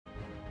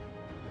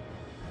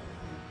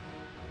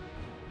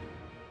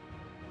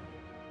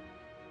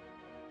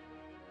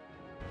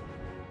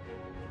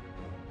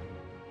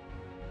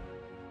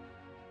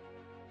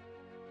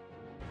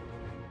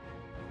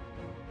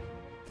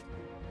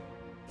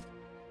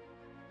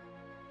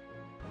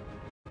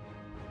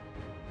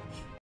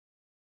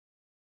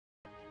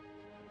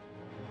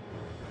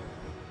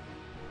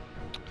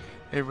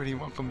Hey everybody,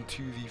 welcome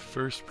to the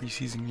first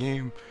preseason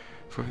game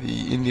for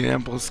the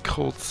Indianapolis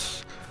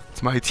Colts.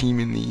 It's my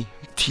team in the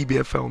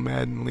TBFL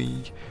Madden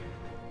League.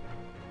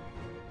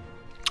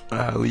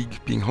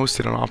 League being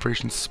hosted on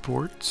Operation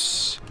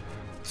Sports.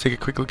 Let's take a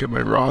quick look at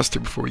my roster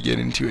before we get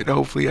into it.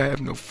 Hopefully I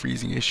have no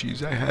freezing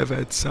issues. I have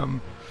had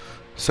some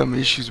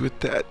issues with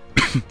that.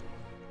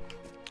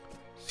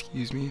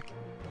 Excuse me.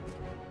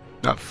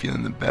 Not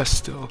feeling the best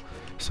still,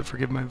 so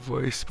forgive my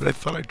voice, but I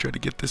thought I'd try to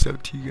get this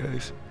out to you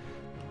guys.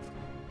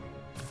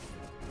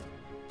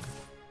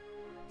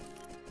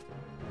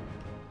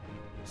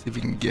 See if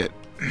we can get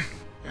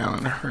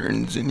Alan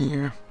Hearns in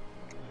here.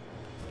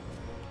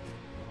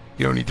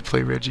 You don't need to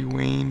play Reggie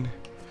Wayne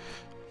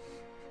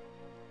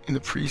in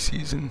the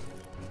preseason.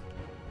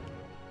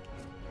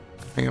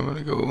 I think I'm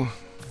gonna go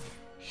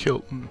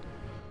Hilton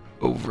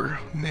over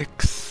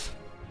Nix.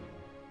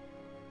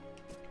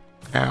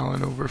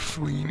 Allen over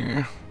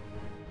Fleener.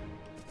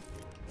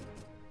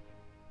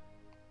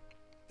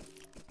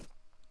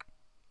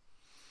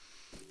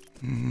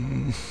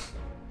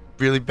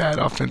 Really bad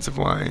offensive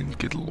line,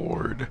 good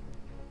lord.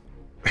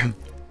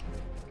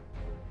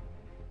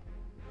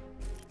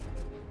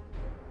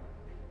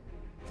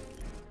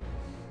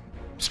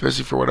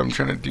 Especially for what I'm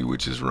trying to do,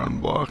 which is run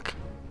block.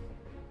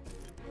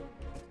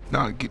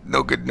 No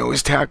good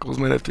nose tackles,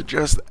 might have to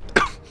adjust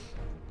that.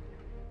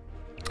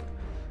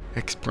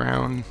 X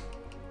Brown.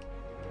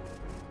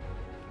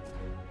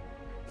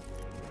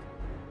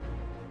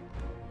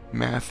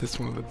 Mathis,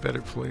 one of the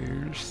better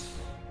players.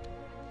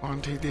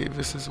 Monte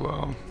Davis as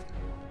well.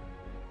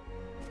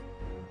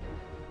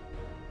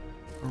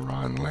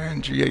 Ron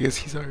Landry, I guess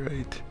he's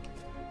alright.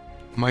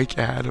 Mike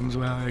Adams,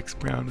 wow, X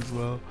Brown as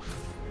well.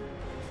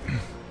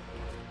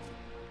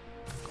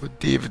 With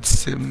David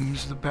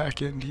Sims, the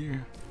back end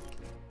here.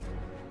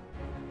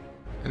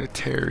 And a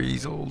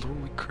Terry's old,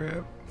 holy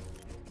crap.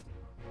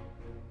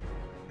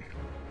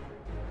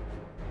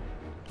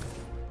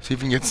 See if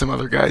we can get some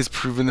other guys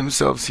proving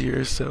themselves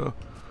here, so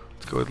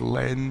let's go with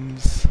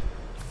Lenz.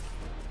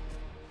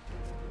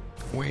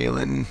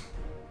 Waylon.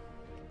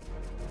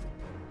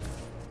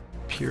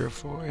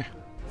 Purifoy.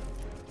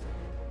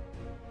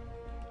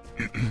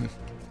 Some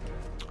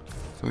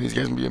of these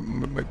guys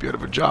might be out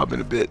of a job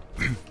in a bit,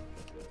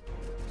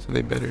 so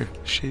they better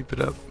shape it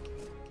up.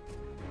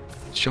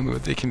 Show me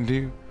what they can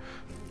do.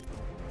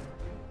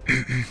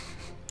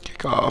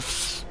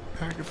 Kickoffs.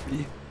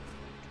 McAfee.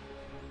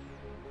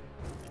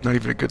 Not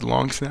even a good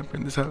long snapper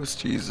in this house.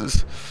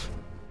 Jesus.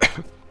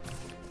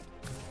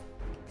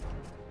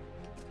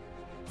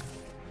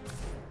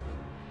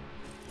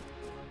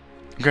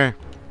 Okay.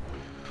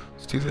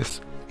 Let's do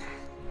this.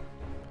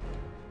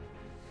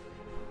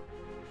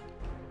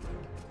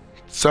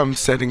 Some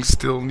settings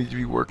still need to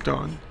be worked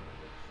on.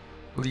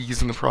 The league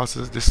is in the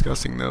process of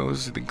discussing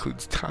those. It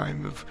includes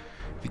time of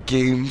the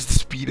games, the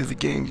speed of the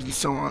games, and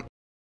so on.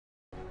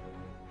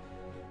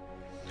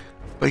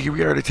 But here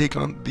we are to take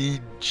on the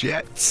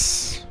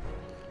Jets.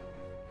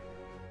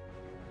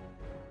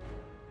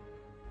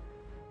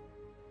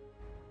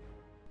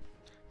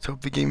 Let's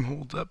hope the game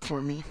holds up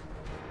for me.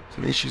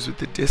 Some issues with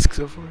the disc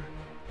so far.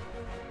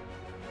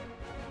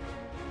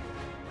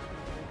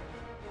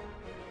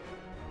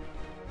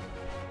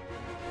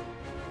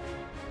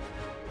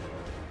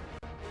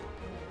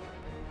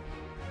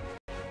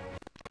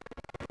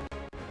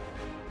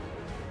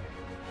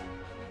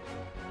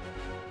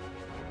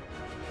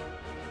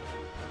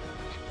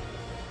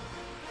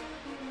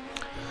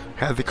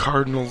 Had the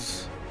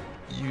Cardinals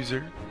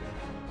user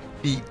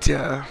beat,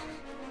 oh,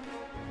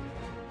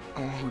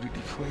 who did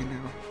he play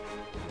now?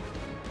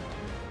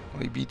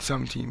 Well, he beat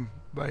some team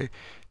by,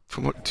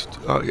 from what,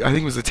 I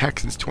think it was the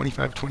Texans,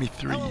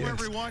 25-23,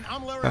 yes.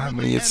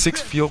 And he had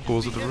 6 field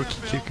goals with a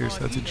rookie kicker, so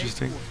that's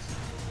interesting.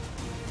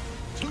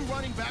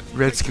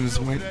 Redskins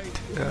went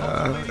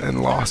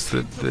and lost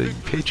to the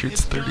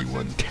Patriots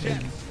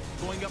 31-10.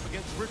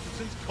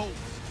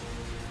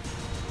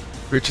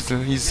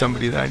 Richardson, he's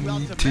somebody that I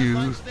need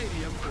to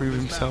prove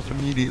himself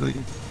immediately.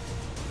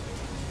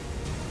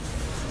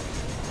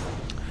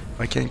 If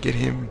I can't get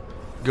him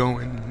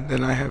going,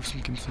 then I have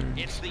some concerns.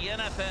 It's the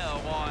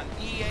NFL on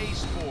EA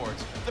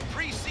Sports. The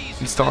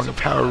preseason installing a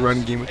power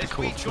run game with the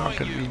Colts is not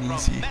going to be an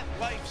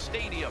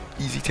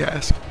easy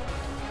task.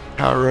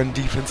 Power run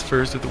defense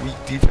first with a weak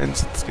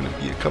defense. It's going to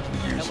be a couple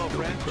of years of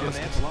building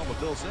process.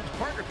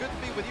 Partner, good to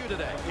be with you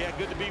today. Yeah,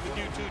 good to be with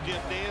you too,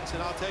 Jim Dance.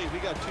 And I'll tell you, we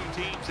got 2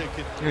 teams that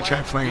can. I'm going to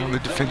try playing on the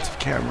defensive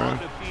camera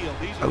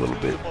a little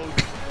bit.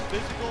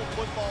 Physical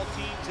football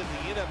teams in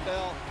the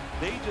NFL.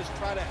 They just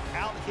try to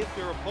out-hit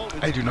their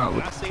opponents. I do not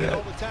look at that. I say it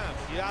all the time.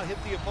 You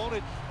out-hit the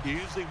opponent, you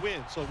usually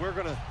win. So we're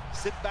going to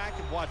sit back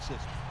and watch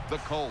this. The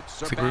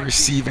Colts. It's like we're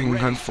receiving,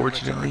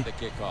 unfortunately. The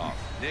kickoff.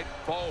 Nick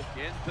Folk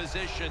in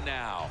position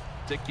now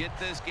to get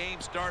this game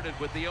started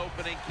with the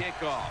opening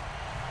kickoff.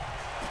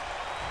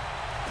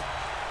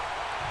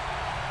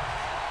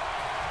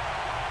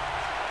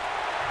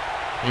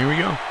 Here we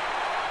go.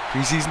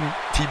 Preseason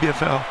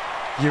TBFL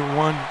Year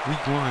 1,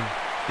 Week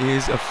 1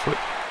 is afoot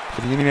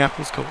for the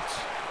Indianapolis Colts.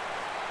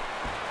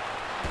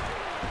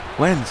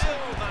 Lens.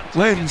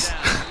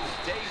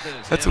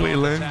 That's the way it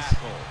lands.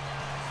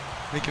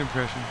 Make an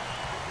impression.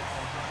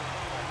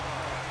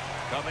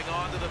 Coming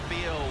onto the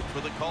field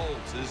for the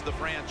Colts is the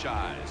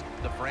franchise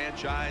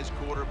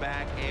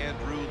quarterback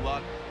Andrew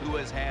Luck, who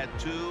has had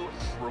 2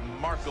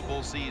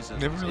 remarkable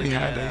seasons. Never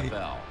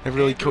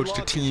really coached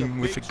a team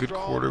with a good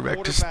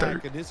quarterback to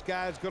start. So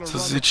this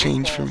is a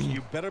change for me.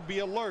 You better be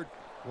alert.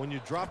 When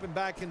you're dropping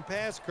back in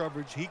pass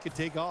coverage, he could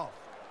take off.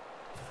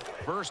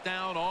 First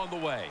down on the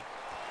way.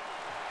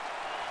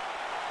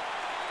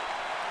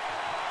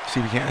 See,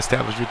 we can't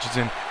establish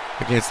Richardson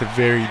against a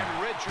very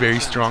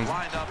strong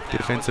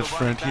defensive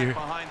front here.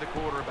 Behind the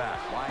quarterback,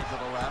 wide to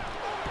the left.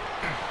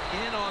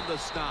 In on the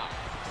stop.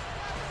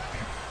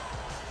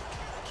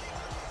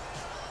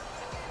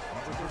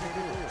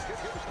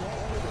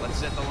 Let's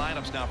set the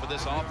lineups now for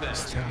this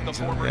offense. The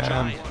former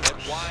Giant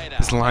at wide out.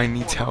 This line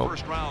needs help.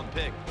 First-round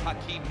pick,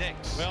 Hakeem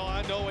Nicks. Well,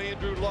 I know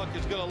Andrew Luck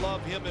is going to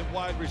love him at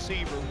wide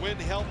receiver. When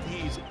healthy,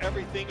 he's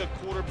everything a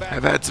quarterback.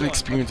 I've had some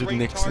experience with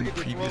Nicks in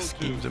previous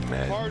games of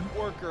Madden. Hard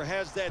worker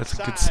has that That's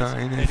a good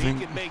sign, I think.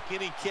 He can make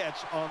any catch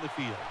on the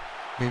field.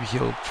 Maybe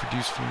he'll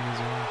produce for me as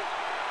well.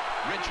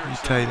 New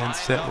tight end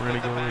set we're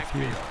going to go with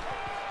here.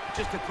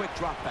 Just a quick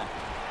drop back.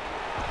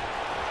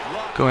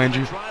 Go,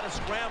 Andrew.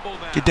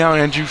 Get down,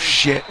 Andrew.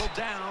 Shit.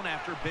 Down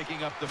after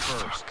picking up the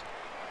first.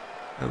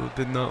 That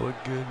did not look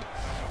good.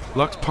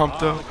 Luck's pumped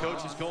though. The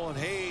coach is going,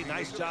 hey,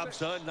 nice job,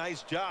 son.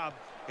 Nice job.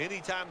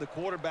 Anytime the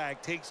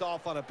quarterback takes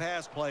off on a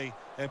pass play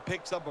and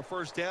picks up a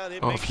first down,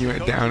 it makes if he went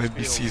the down, coaches it'd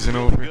be feel season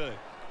really over good.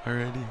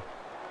 already.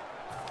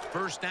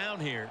 First down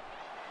here.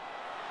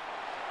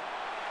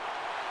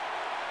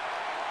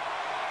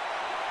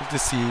 To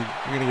see,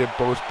 you're gonna get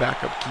both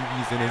backup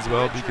QBs in as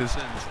well because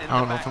I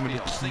don't know if I'm gonna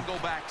keep. Single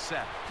back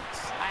set.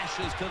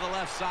 Slashes to the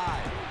left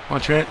side. Come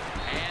on, Trent.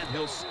 And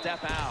he'll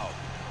step out.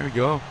 There we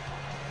go.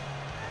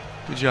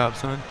 Good job,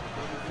 son.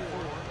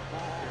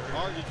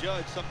 Hard to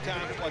judge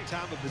sometimes what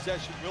time of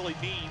possession really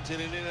means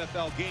in an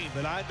NFL game,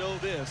 but I know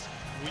this.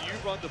 When you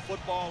run the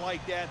football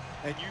like that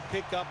and you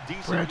pick up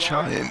decent yards,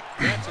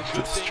 that's a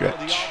good thing for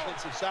the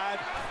offensive side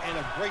and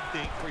a great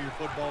thing for your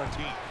football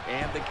team.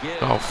 And the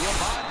give.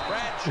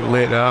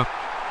 Lit up.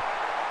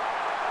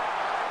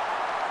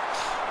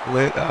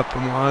 Lit up,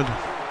 Ahmad.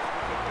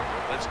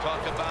 Let's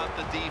talk about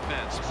the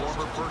defense.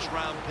 Former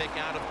first-round pick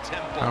out of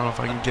Temple. I don't know if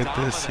I can get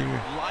this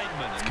here.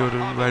 Let's go to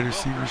wide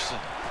receivers.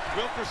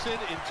 Wilkerson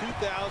in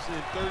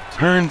 2013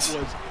 Hearns.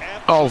 was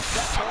Oh,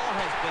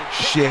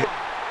 shit.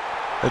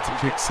 That's a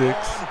pick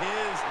 6.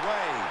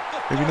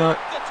 Maybe not.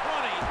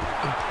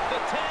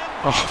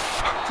 Oh,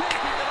 fuck.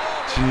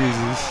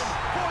 Jesus.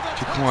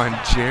 Jaquan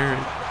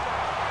Jarrett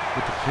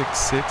with the pick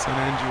 6 on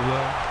Andrew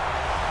Luck.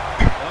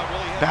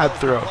 Bad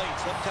throw.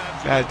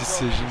 Bad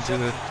decision to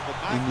the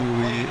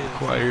newly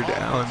acquired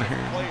Allen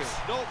Hearns.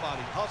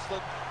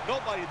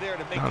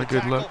 Not a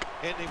good look.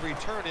 And they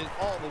return it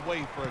all the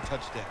way for a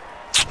touchdown.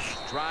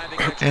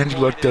 Andrew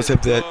Luck does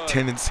have that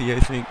tendency, I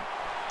think.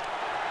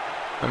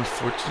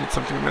 Unfortunate,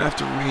 something I'm gonna have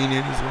to rein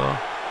in as well.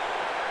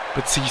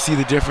 But see, you see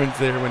the difference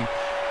there when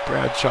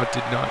Bradshaw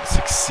did not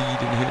succeed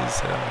in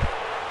his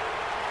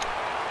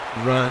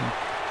run.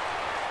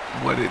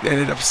 What it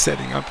ended up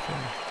setting up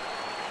there.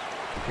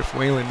 Griff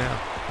Whalen now.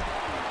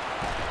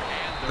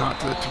 Not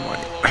to the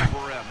 20.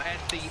 At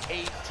the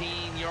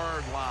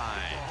 18-yard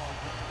line.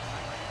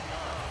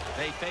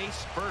 They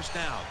face first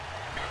down.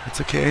 It's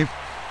okay.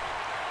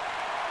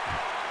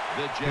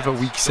 We have a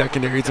weak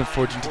secondary. It's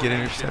unfortunate to get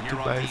intercepted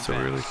by it so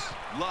early.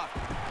 Luck,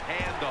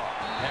 handoff.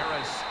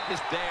 Harris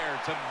is there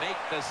to make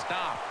the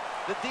stop.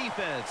 The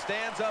defense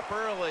stands up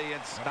early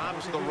and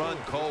stops the run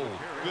cold.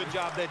 Good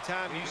job that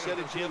time. You said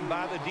it, Jim,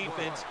 by the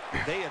defense.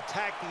 They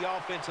attacked the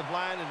offensive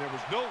line, and there was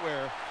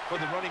nowhere for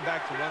the running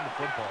back to run the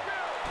football.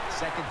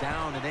 Second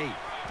down and 8.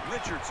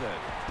 Richardson.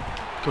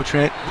 Go,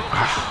 Trent.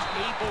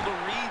 Able to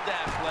read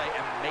that play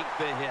and make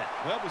the hit.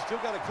 Well, we still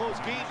got a close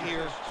game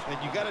here,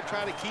 and you got to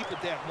try to keep it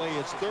that way.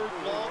 It's 3rd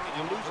and long, and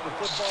you're losing the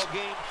football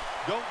game.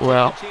 Don't take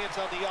a chance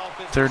on the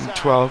offensive 3rd and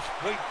side. 12.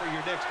 Wait for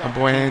your next My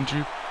boy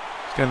Andrew.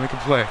 He's got to make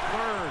a play.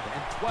 3rd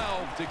and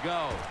 12 to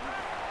go.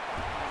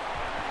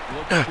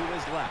 Look to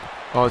his left.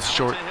 Oh, it's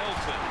short.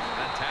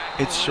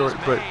 It's short,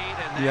 but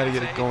you got to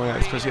get it going,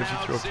 especially if you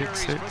throw a pick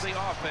 6.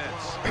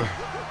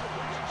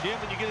 Jim,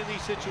 when you get in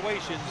these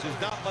situations, there's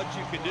not much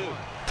you can do.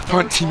 The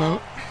punt team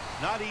out.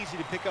 Not easy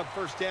to pick up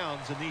first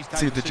downs in these types of situations.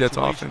 See what the Jets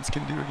offense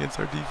can do against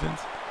our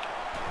defense.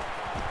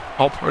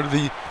 All part of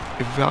the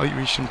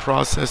evaluation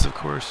process, of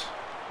course.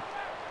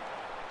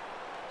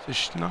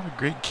 It's not a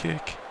great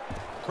kick.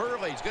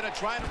 Curley's going to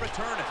try to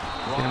return it.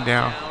 Get him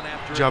down.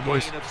 Good job,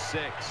 boys.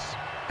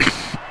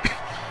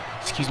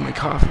 Excuse my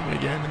coughing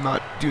again. I'm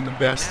not doing the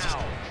best. Just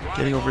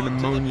getting over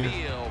pneumonia.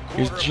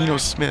 Here's Geno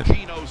Smith.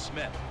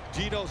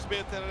 Geno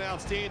Smith had an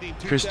outstanding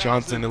Chris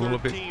Johnson, a little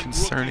bit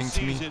concerning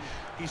to me.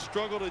 He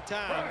struggled at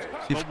times.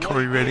 See if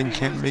Corey Redding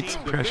can't make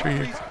some pressure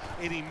here.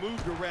 And he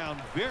moved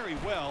around very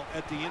well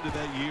at the end of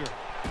that year.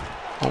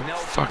 Oh,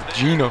 fuck,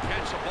 Geno.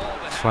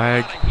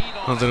 Flag.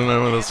 I don't know,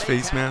 one of those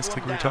face masks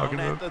like we were talking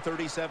about.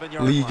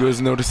 League was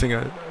noticing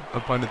an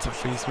abundance of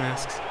face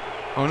masks.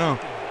 Oh, no.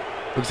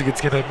 Looks like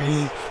it's gonna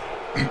be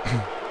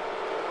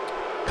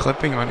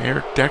clipping on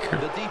Eric Decker.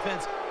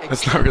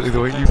 That's not really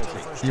the way you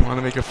want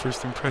to make a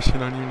first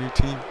impression on your new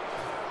team.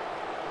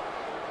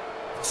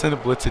 Send a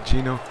blitz at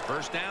Gino.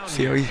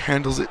 See how he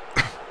handles it.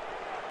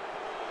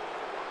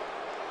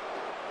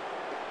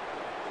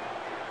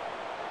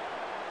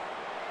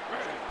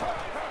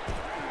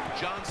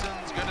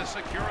 Johnson's gonna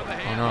secure the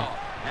Oh no.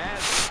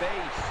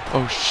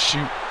 Oh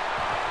shoot.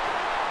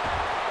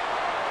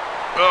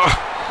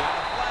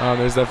 Oh,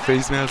 there's that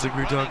face mask like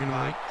we were talking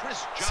about.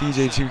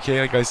 CJ2K,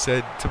 like I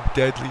said, to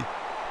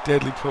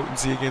deadly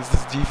potency against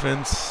this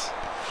defense.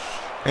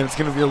 And it's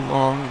going to be a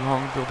long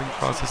building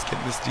process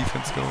getting this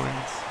defense going.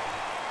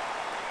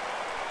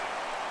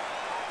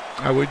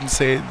 I wouldn't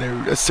say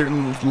they're a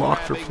certain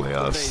lock for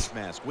playoffs.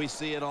 We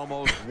see it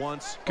almost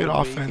once. Good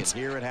offense.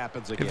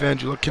 If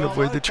Angela can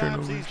avoid the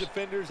turnovers.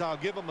 Defenders, I'll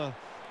give them a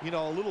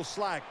little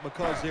slack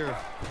because they're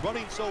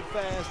running so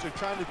fast. They're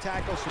trying to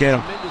tackle some Get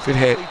him. Good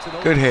hit.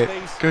 Good hit.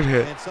 Good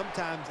hit. And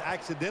sometimes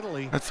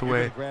accidentally. That's the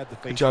way.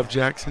 Good job,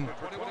 Jackson.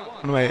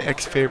 One of my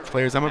ex-favorite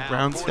players. I'm a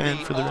Browns fan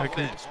for the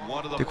record.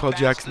 Daquan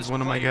Jackson's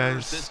one of my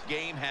guys.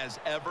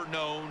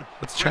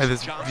 Let's try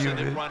this view of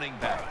it.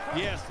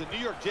 Yes, the New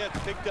York Jets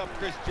picked up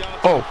Chris Johnson.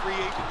 Oh, free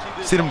agency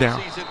this sit him down.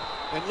 offseason.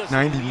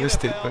 90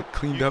 missed it, but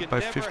cleaned up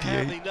by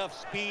 58.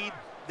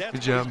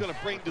 Good job.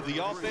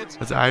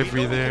 That's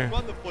Ivory there.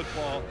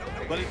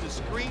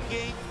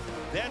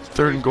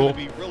 Third and goal.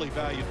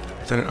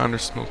 Is that an under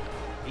smoke?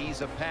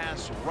 He's a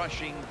pass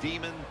rushing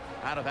demon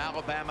out of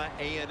Alabama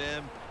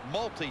A&M.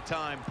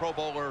 Multi-time Pro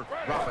Bowler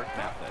Robert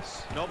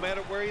Mathis. No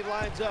matter where he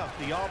lines up,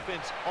 the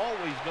offense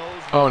always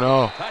knows. Oh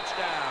no.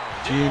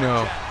 Touchdown.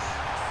 Gino.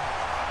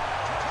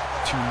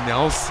 To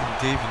Nelson,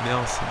 David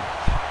Nelson.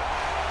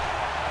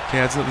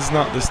 Okay, this is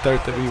not the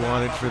start that we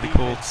wanted for the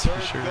Colts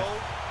for sure.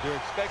 They're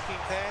expecting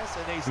pass,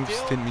 and they Oops,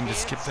 still didn't mean to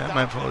skip that.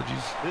 My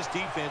apologies. This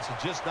defense is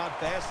just not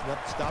fast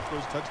enough to stop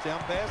those touchdown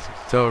passes.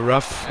 So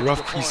rough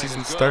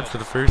preseason start for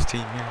the first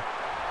team here.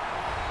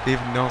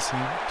 David Nelson,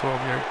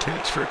 12-yard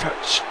catch for a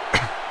touch.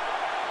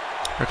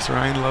 Rex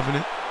Ryan loving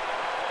it.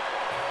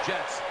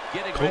 Jets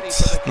getting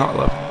Colts not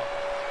loving it.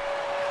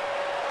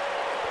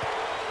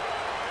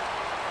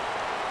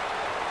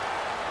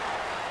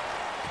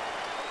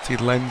 See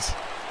Lens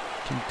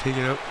can take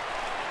it up.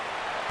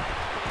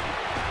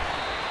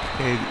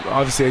 Hey,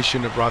 obviously I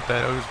shouldn't have brought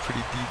that out. It was pretty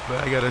deep,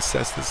 but I gotta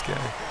assess this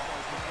guy.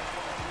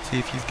 See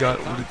if he's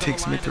got what it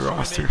takes to make the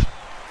roster.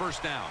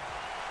 First down.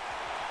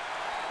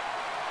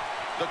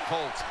 The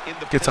Colts in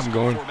the Get something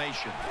going.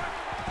 Formation.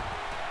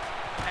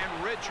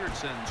 And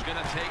Richardson's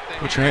gonna take the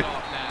Coach hand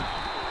off now.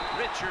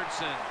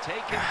 Richardson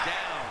taken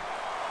down.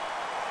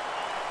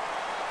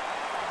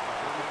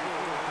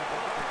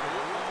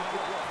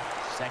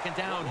 Second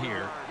down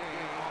here.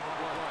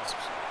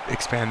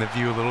 Expand the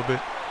view a little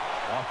bit.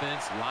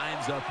 Offense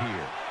lines up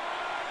here.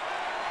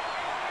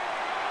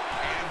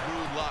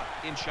 Andrew Luck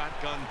in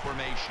shotgun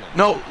formation.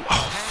 No.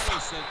 Oh,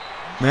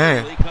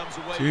 man.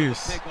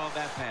 Jeez.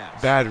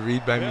 Bad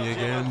read by me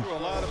again.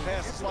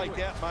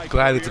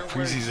 Glad it's a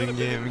preseason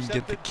game and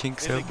get the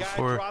kinks out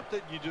before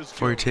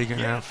you're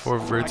taking out 4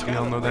 verts. We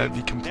all know that'd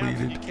be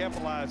completed.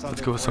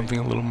 Let's go with something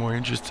a little more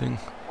interesting.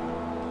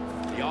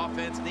 The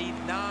offense need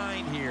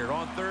 9 here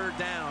on third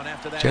down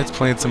after that. Jets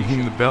playing some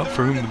whom the bell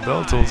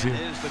tolls here.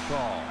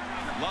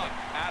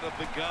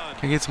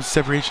 Can I get some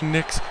separation,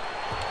 Knicks?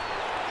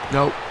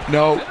 No.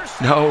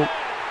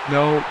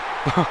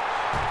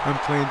 I'm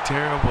playing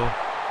terrible.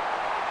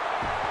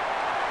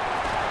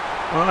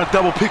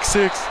 Double pick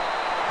 6.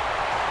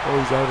 Oh,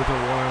 he's out of the 1.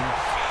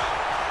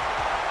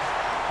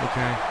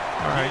 Okay.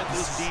 All right.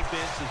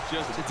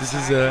 This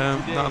is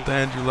not the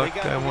Andrew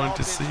Luck I wanted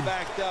to see.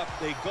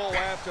 They go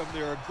after him.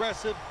 They're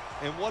aggressive.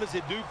 And what does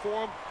it do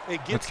for him?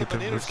 It gets them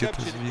an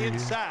interception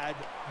inside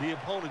the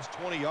opponent's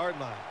 20-yard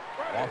line.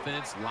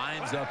 Offense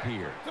lines up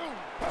here.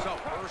 So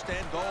first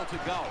and goal to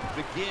go.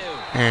 The give.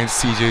 And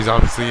CJ's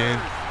obviously in.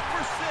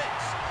 For 6.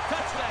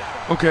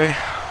 Touchdown. Okay.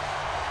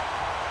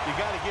 You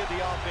got to give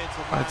the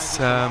offensive line That's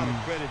a lot of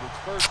credit. It's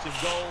first and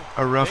goal.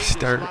 A rough They just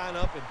start line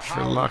up and for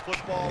pound the Luck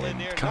football in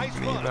and there.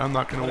 company, Nice run, but I'm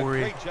not going but to a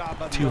worry great job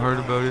by the too hard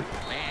O-line. about it.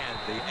 And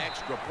the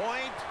extra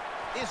point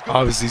is good.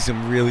 Obviously,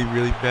 some really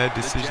bad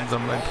decisions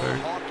on my part.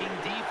 Hawking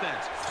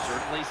defense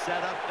certainly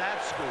set up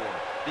that score.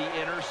 The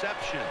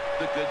interception,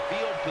 the good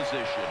field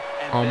position,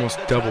 and Almost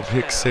then the double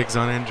pick touchdown. 6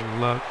 on Andrew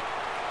Luck.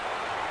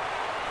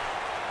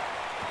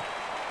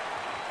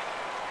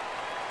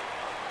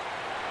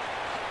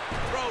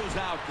 Throws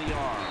out the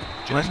arm.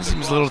 Lens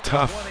seems a little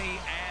tough.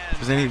 If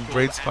there's any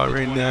bright spot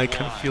right now, I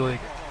kind of feel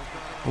like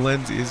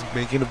Lens is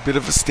making a bit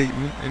of a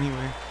statement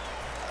anyway.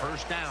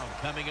 First down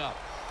coming up.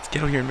 Let's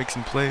get out here and make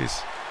some plays.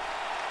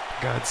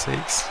 For God's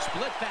sakes.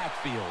 Split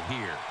backfield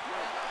here.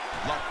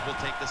 Luck will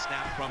take the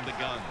snap from the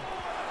gun.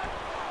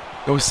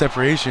 Go with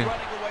separation.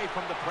 Running away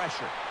from the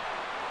pressure.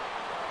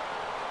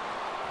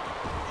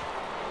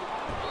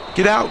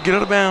 Get out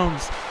of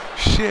bounds.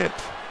 Shit.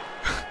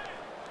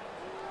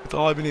 That's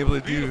all I've been able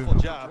to do.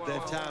 Beautiful job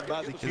that time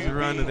by the Is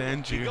around to the QB.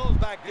 Andrew. He goes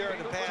back there in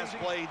the pass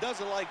play,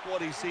 doesn't like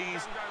what he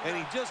sees, and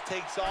he just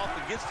takes off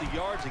and gets the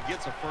yards and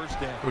gets a first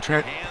down. Go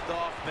Trent.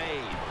 Handoff made.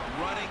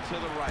 Running to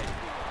the right.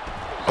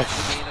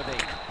 Oh. Gain of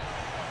 8.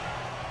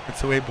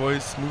 That's the way,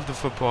 boys. Move the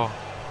football.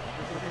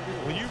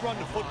 When you run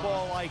the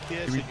football like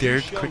this, Maybe and you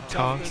Derek, show quick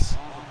toughness, toss.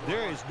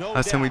 there is no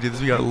Last time we did this,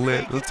 we got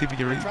lit. doubt. Let's see if we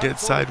can Try to get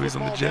throw sideways the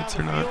on the football Jets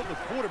or down the not. field,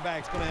 the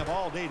quarterback's going to have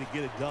all day to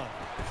get it done.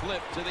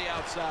 Flip to the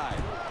outside.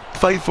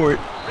 Fight for it.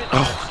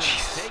 Oh, Richardson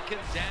jeez. taken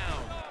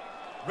down.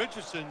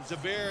 Richardson's a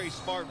very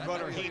smart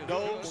runner. He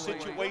knows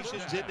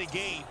situations in the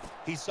game.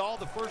 He saw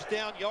the first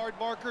down yard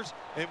markers,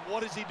 and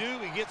what does he do?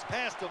 He gets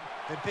past them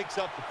and picks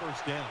up the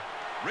first down.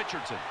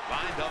 Richardson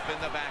lined up in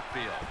the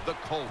backfield. The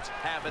Colts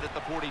have it at the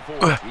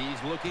 44.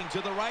 He's looking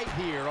to the right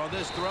here on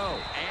this throw.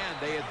 And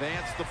they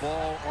advance the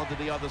ball onto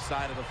the other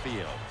side of the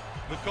field.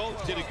 The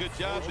Colts did a good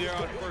job there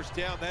on first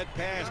down. That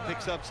pass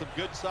picks up some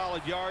good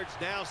solid yards.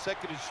 Now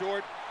second and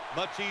short.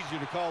 Much easier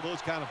to call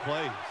those kind of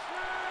plays.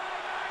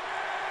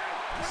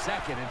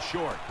 Second and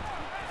short.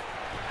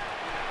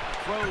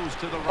 Throws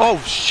to the right. Oh,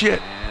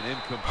 shit. And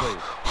incomplete.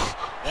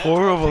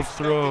 Horrible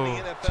throw.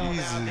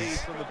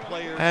 Jesus.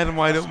 I had him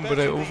wide open, but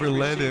I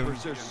overled him.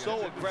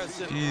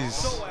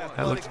 Jeez,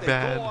 that looks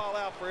bad.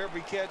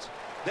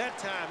 That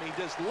time he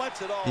just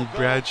lets it all Need go.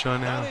 Bradshaw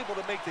Not now. able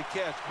to make the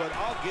catch, but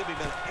I'll give him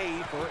an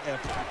A for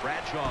effort.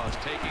 Bradshaw's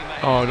taking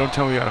the Oh, don't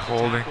tell me we got a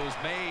holding. Tackles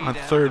made, On and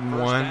 3rd the and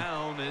first 1.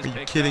 down is Are you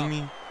picked kidding up.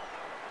 me?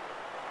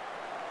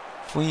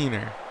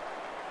 Fleener.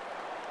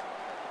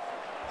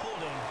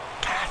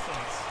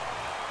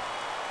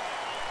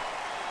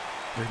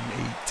 They're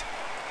an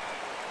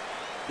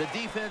 8. The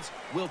defense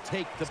will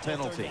take the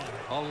penalty.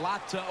 A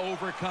lot to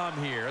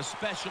overcome here,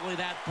 especially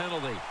that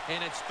penalty.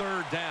 And it's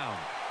 3rd down.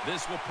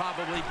 This will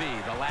probably be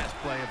the last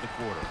play of the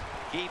quarter.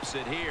 Keeps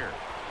it here.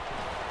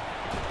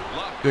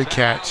 Luck Good to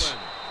catch. Allen.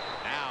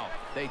 Now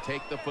they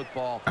take the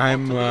football.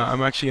 I'm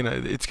actually gonna.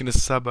 It's gonna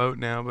sub out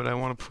now, but I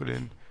want to put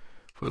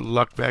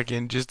Luck back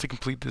in just to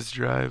complete this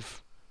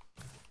drive.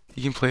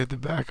 He can play with the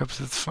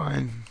backups. It's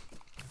fine.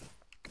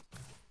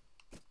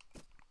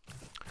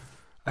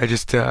 I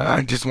just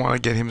want to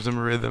get him some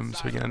rhythm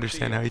so he can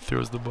understand how he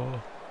throws the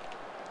ball.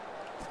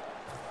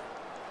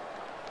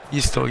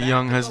 He's still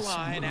young, has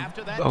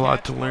a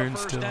lot to learn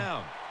still.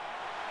 Down.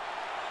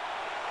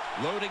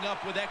 Loading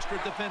up with extra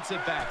defensive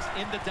backs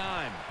in the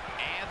dime.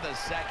 And the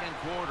second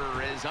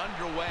quarter is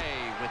underway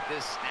with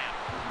this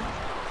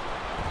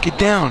snap. Get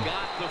down.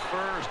 Got the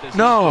first as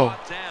No. he's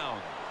brought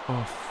down.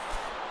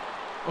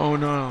 Oh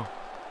no.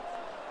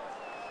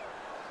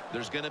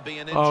 There's going to be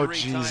an Oh, injury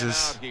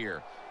Jesus. timeout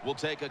here. We'll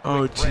take a quick Oh,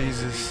 break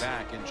Jesus.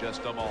 and be back in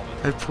just a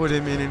moment. I put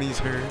him in and he's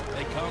hurt.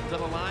 They come to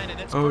the line and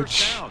it's Oh,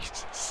 first down.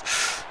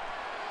 Jesus.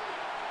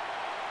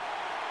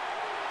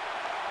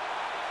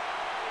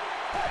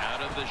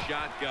 Out of the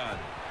shotgun.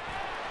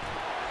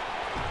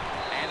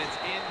 And it's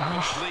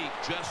incomplete.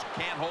 Just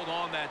can't hold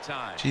on that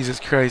time. Jesus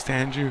Christ,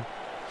 Andrew.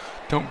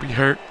 Don't be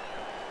hurt.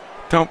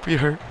 Don't be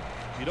hurt.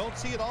 You don't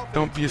see it often.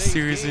 Don't be a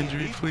serious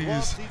injury,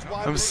 please.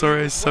 I'm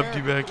sorry I subbed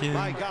you back in.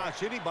 My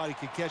gosh, anybody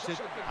could catch this.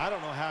 I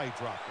don't know how he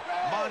dropped it.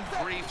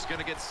 Moncrief's going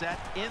to get set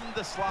in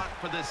the slot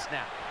for this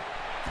snap.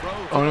 Throw to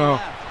Oh the no.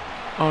 left.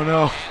 Oh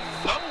no.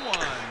 And no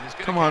one is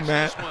going Come to on, catch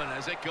Matt. this one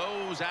as it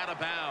goes out of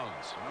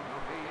bounds.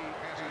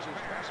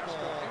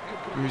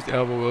 Where's the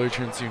elbow? Will he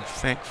turn soon?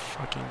 Thank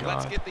fucking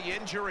Let's God. get the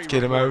injury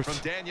Get him report out.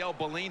 from Danielle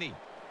Bellini.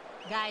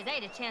 Guys, I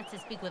had a chance to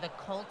speak with a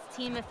Colts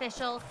team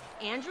official.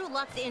 Andrew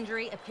Luck's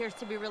injury appears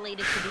to be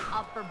related to the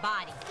upper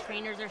body.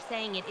 Trainers are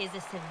saying it is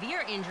a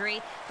severe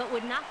injury, but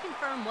would not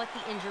confirm what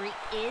the injury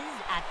is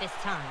at this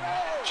time.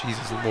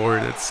 Jesus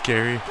Lord, that's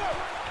scary.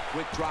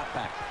 Quick drop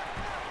back.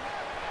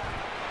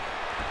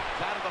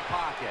 Out of the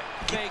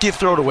pocket. Get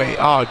thrown away.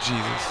 Oh, Jesus.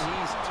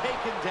 He's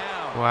taken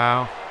down.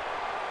 Wow.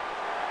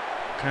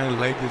 What kind of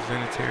leg does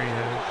Vinatieri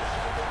have?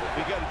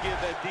 We got to give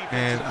that defense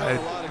And a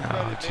lot of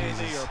credit, man.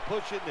 They Jesus. are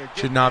pushing, they're Should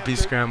getting not be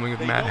after it. scrambling with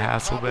They Matt know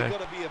it's probably Hasselbeck.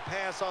 gonna be a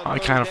pass on I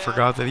third kind of down,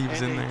 forgot that he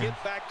was and in they there.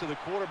 Get back to the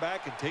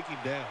quarterback and take him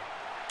down.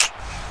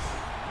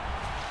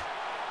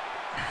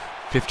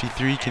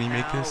 53, can he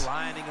make Now this?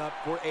 lining up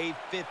for a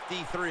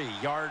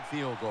 53-yard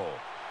field goal.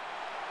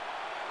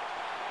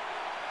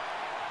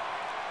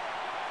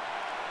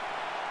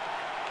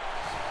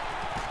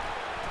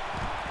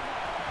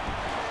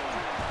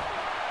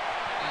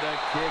 The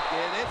kick,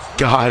 and it's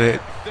Got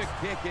it. The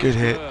kick is Good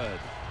hit. good.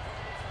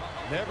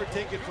 Never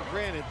take it for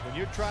granted. When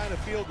you're trying a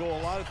field goal,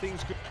 a lot of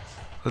things could.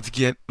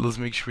 Let's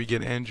make sure we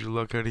get Andrew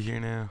Luck out of here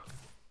now.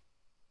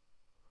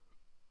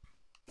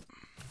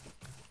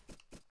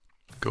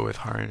 Go with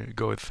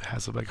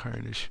Hasselbeck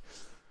Harnish.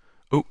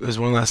 Oh, there's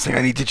one last thing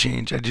I need to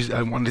change.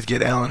 I wanted to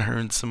get Alan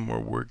Hearns some more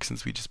work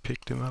since we just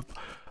picked him up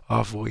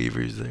off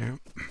waivers there.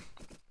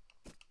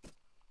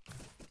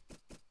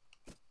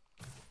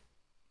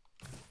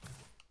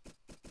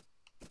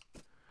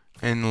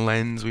 And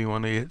Lens, we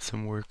want to get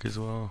some work as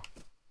well.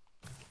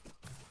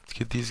 Let's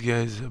get these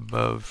guys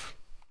above.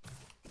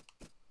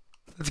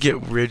 Let's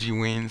get Reggie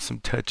Wayne some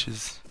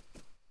touches.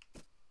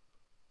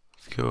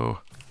 Let's go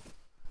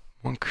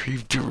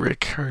Moncrief to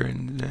Rick her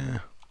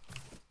and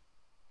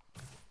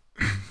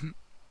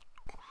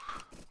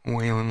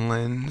Waylon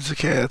Lens.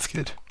 Okay, that's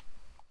good.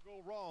 Go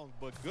wrong,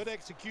 but good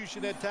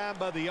execution that time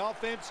by the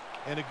offense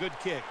and a good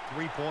kick.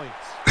 3 points.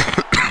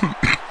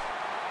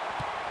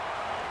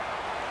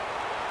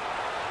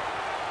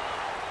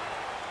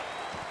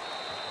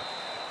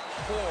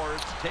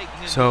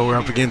 So we're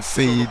up against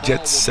the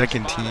Jets'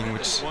 second team,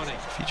 which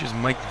features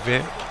Mike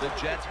Vick. The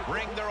Jets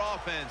bring their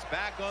offense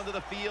back onto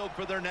the field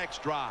for their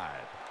next drive.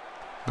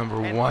 Number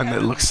 1,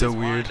 that looks so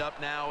weird. Up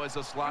now as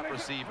a slot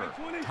receiver.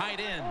 Tight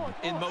end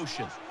in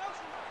motion.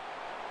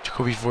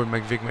 Jacoby Ford,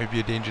 Mike Vick might be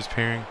a dangerous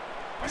pairing.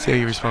 See how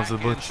he responds to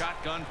the blitz.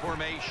 Shotgun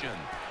formation.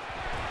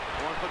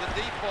 Going for the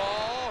deep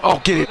ball.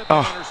 Oh, get it.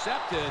 Oh.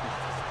 Intercepted.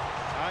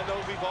 I know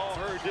we've all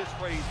heard this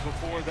phrase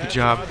before. That's good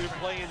job. why they're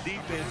playing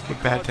defense.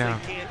 Put bat down.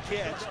 They can't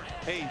catch.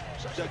 Hey,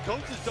 the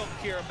coaches don't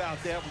care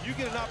about that. When you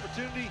get an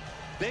opportunity,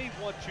 they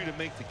want you to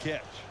make the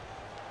catch.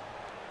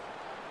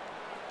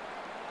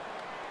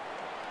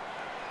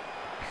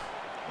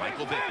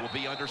 Michael Vick will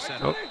be under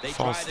center. Oh, they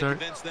false try to start.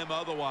 convince them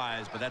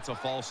otherwise, but that's a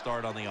false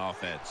start on the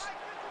offense.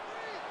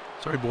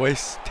 Sorry,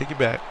 boys. Take it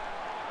back.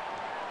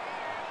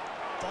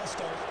 False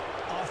start.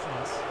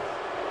 Offense.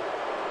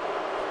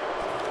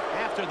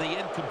 After the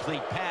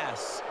incomplete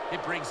pass,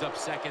 it brings up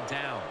second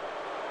down.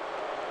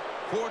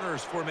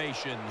 Corners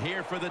formation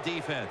here for the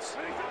defense.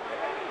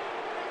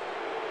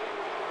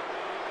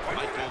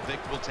 Michael Vick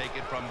will take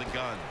it from the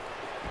gun.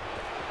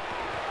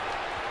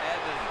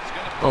 Evans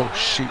going to Oh,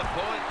 shoot. the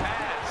pulling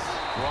pass.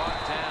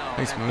 Brought down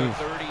Nice at move.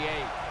 the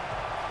 38.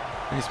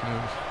 Nice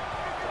move.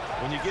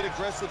 When you get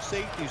aggressive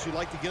safeties, you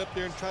like to get up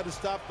there and try to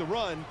stop the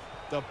run.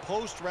 The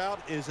post route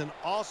is an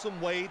awesome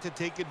way to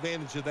take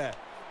advantage of that.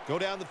 Go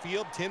down the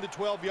field 10 to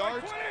 12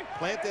 yards,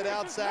 plant that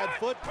outside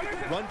foot,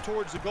 run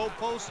towards the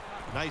goalpost.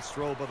 Nice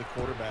throw by the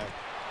quarterback.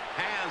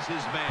 Has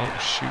his man. Oh,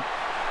 shoot.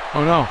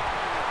 Oh, no.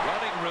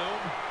 Running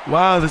room.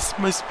 Wow, this is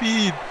my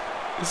speed.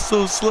 It's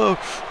so slow.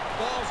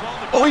 Ball's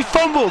on the Oh, he ground.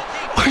 fumbled.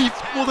 Oh, he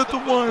Has fumbled at the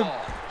 1. football.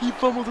 He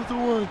fumbled at the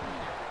 1.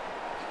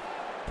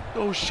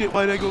 Oh, shit.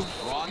 Why did I go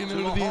fucking out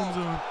of the end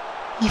zone?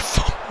 He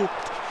fumbled.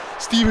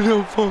 Stephen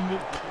Hill fumbled.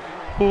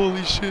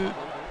 Holy shit.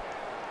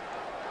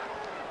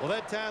 Well,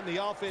 that time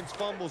the offense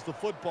fumbles the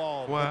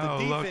football. Wow, but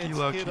the defense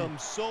lucky. hit them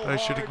so I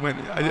should have hard.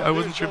 went. I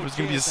wasn't sure if it was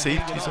going to be a There's no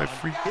safety, chance so I to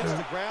hang freaked on. Hits the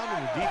out. ground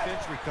and the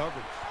defense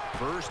recovers.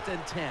 1st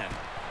and 10.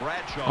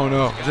 Bradshaw. Oh,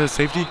 no. Is that a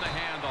safety? On the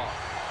handoff.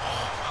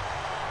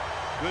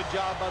 Good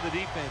job by the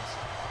defense.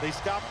 They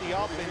stopped the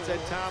offense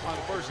that time on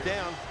 1st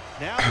down.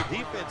 Now the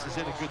defense is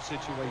in a good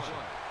situation.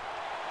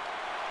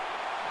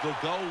 They'll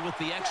go with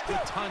the extra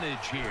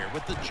tonnage here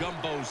with the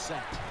jumbo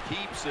set.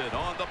 Keeps it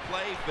on the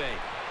play fake.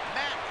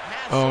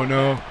 Matt Oh,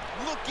 no.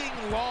 looking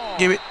long.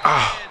 Give it.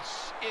 Ah.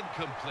 It's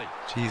incomplete.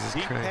 Jesus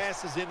Deep Christ.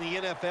 passes in the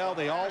NFL,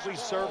 they always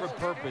serve a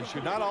purpose.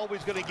 You're not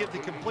always going to get the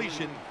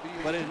completion,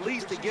 but at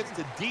least it gets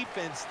the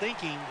defense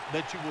thinking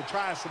that you will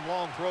try some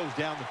long throws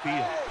down the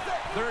field.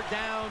 3rd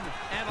down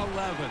and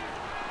 11.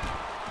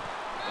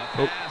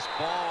 The Oh. pass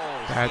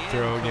balls Bad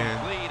throw again.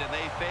 incomplete, and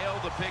they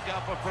failed to pick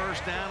up a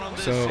 1st down on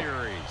this So,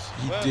 series.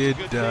 He Well, it's a did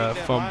good thing that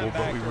fumble,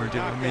 but we linebacker weren't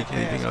able to knocked make that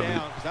anything pass of it.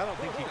 down, 'cause I don't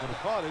think he could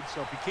have caught it.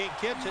 So if you can't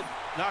catch it,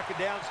 knock it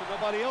down so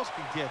nobody else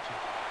can catch it.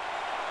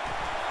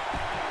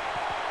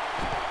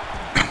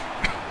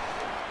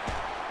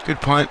 Good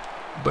punt,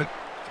 but,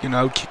 you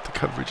know, kick the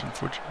coverage,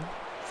 unfortunately.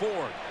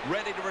 Ford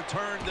ready to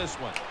return this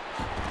one.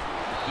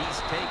 He's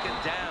taken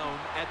down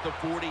at the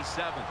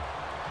 47.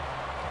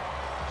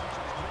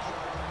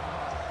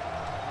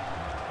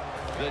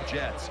 The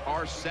Jets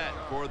are set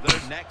for their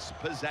next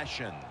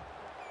possession.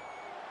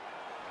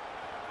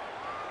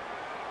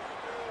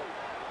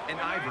 And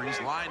Ivory's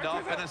lined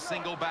up in a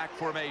single back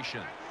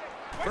formation.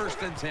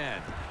 1st and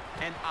 10.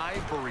 And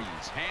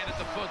Ivory's handed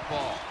the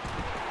football.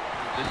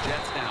 The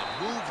Jets now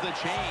move the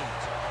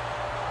chains.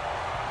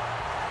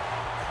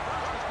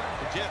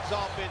 The Jets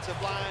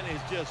offensive line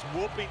is just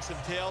whooping some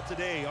tail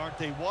today, aren't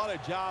they? What a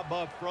job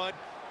up front.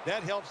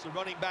 That helps the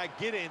running back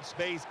get in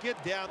space,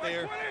 get down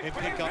there, and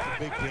pick up a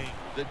big gain.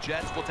 The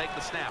Jets will take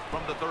the snap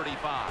from the 35.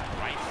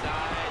 Right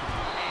side,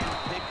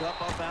 and pick up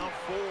about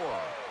 4.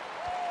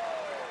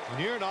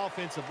 When you're an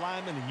offensive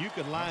lineman and you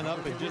can line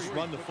up and just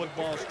run the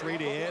football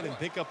straight ahead and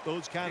pick up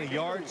those kind of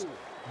yards,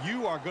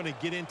 you are going to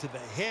get into the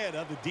head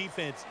of the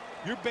defense.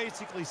 You're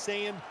basically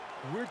saying,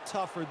 we're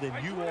tougher than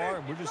you are,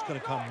 and we're just going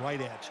to come right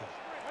at you.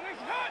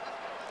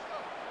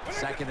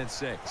 2nd and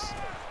 6.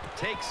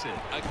 Takes it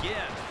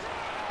again.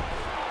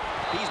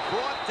 He's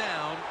brought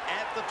down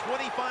at the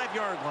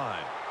 25-yard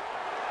line.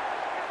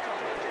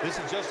 This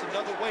is just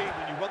another way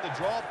when you run the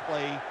draw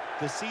play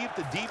to see if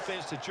the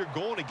defense that you're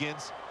going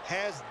against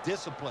has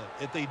discipline.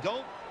 If they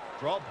don't,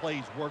 draw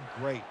plays work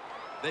great.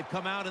 They've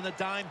come out in the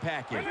dime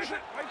package.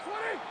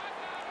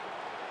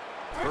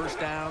 1st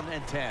down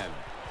and 10.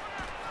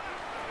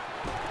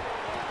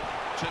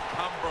 To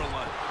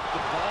Cumberland. The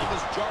ball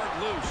is jarred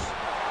loose.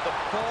 The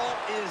ball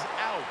is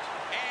out,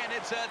 and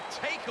it's a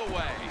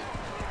takeaway.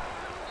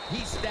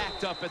 He's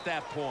stacked up at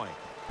that point.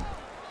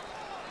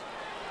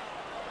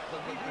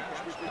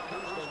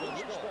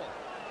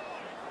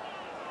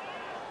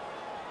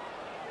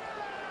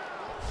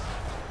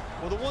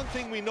 Well, the one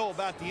thing we know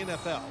about the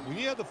NFL, when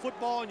you have the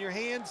football in your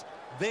hands,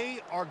 they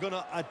are going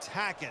to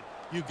attack it.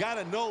 You got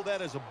to know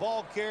that as a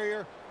ball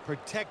carrier,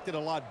 protect it a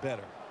lot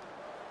better.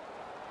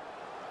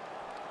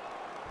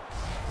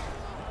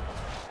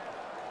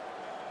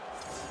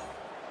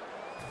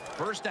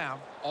 First down,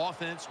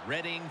 offense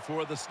readying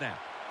for the snap.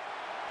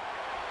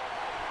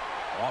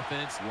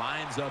 Offense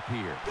lines up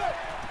here.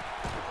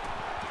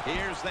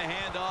 Here's the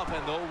handoff,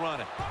 and they'll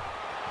run it.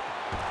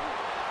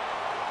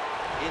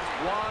 It's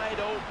wide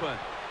open.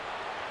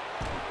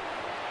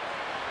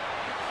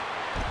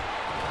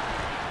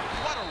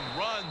 What a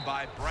run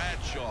by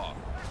Bradshaw.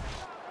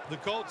 The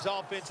Colts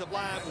offensive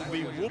line will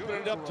be whooping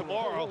it up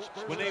tomorrow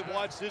when they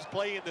watch this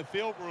play in the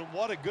field room.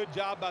 What a good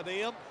job by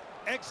them.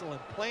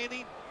 Excellent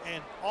planning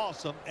and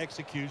awesome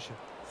execution.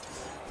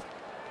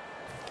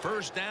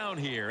 First down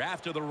here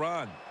after the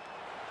run.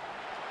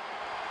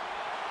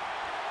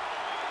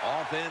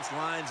 Offense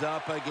lines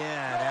up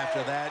again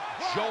after that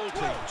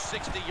jolting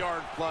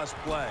 60-yard plus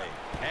play.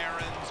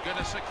 Aaron's going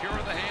to secure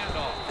the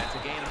handoff. That's a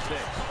gain of 6.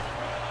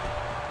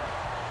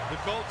 The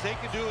Colts, they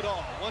can do it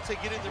all. Once they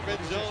get in the red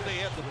zone,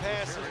 they have the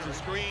passes, the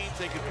screens.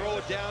 They can throw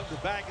it down to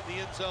the back of the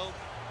end zone.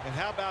 And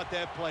how about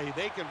that play?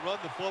 They can run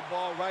the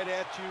football right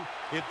at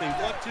you if they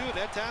want to. And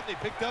that time they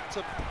picked up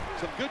some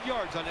good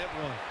yards on that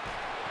run.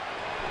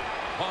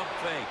 Pump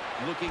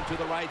fake, looking to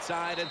the right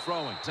side and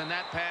throwing. And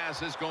that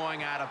pass is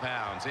going out of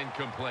bounds,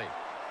 incomplete.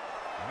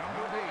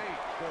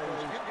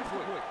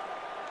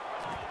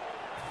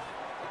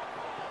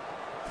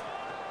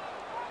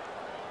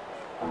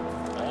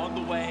 On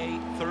the way,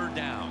 third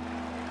down.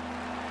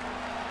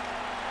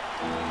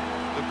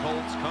 The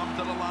Colts come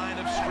to the line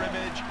of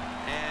scrimmage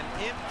and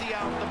empty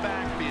out the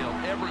backfield.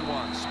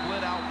 Everyone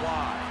split out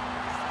wide.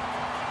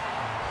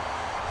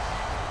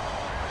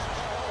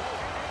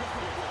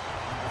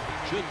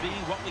 Should be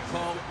what we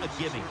call a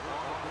gimme.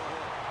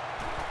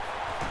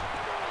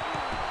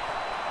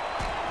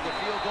 The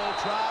field goal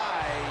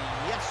try.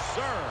 Yes,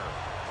 sir.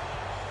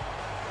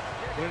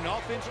 When an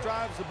offense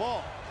drives the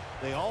ball,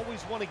 they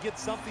always want to get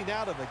something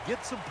out of it,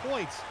 get some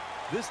points.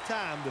 This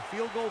time, the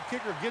field goal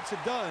kicker gets it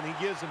done.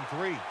 He gives them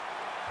 3.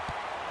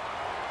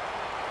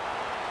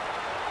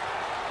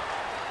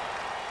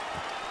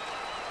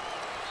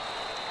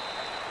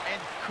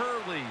 And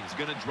Curley's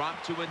going to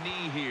drop to a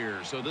knee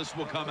here, so this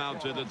will come out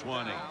to the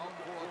 20.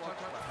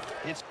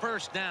 It's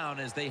first down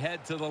as they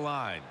head to the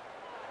line.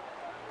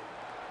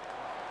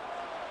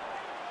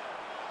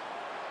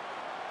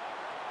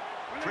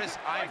 Chris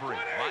Ivory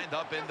lined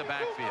up in the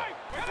backfield.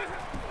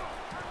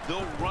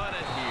 They'll run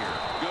it here.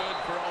 Good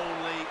for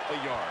only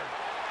a yard.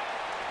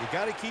 You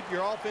got to keep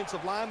your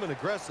offensive lineman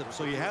aggressive,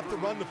 so you have to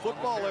run the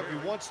football every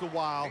once in a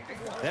while.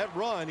 That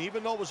run,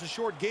 even though it was a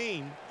short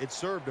game, it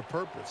served a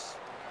purpose.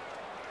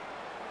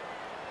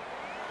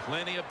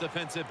 Plenty of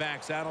defensive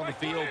backs out on the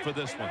field for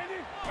this one.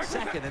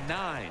 2nd and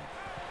 9.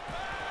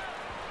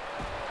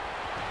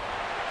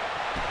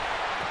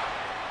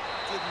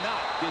 Did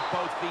not get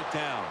both feet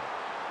down.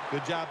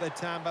 Good job that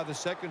time by the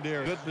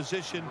secondary. Good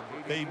position.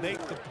 They make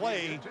the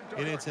play,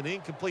 and it's an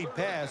incomplete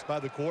pass by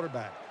the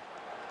quarterback.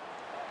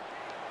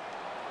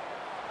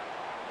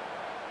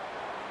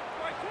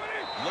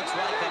 Looks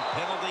like a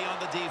penalty on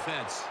the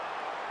defense.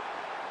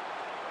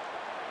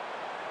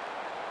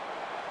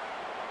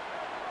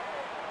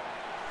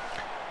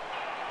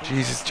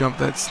 Jesus, jumped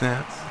that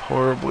snap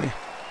horribly.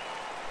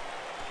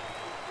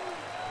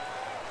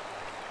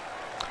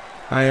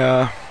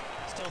 Not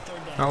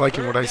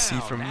liking what I see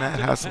from Matt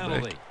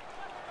Hasselbeck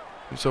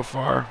so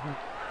far.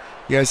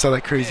 You guys saw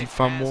that crazy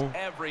fumble.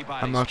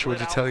 I'm not sure what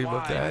to tell you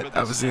about that.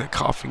 I was in a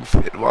coughing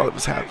fit while it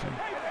was happening.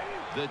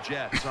 The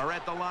Jets are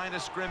at the line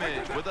of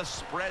scrimmage with a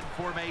spread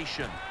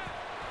formation.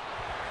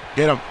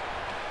 Get him.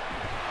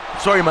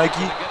 Sorry,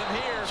 Mikey.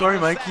 Sorry,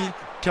 Mikey.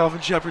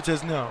 Calvin Shepard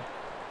says no.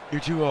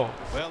 You're too old.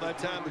 Well, that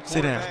time the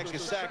Sit down. quarterback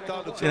is sacked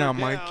on the Sit down,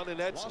 Mike. and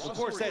that's, of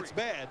course, that's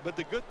bad. But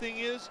the good thing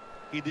is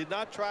he did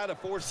not try to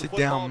force the Sit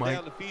football down,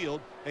 down the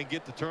field and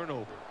get the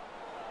turnover.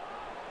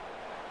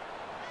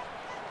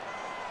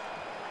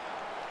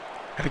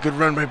 Had a good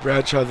run by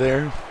Bradshaw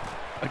there.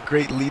 A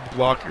great lead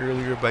block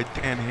earlier by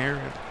Dan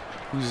Herron,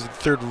 who's the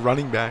 3rd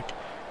running back.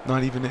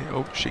 Not even a,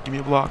 oh shit, give me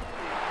a block.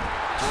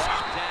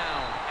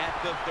 Down at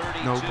the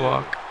 32. No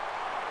block.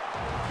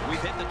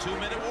 We've hit the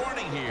 2-minute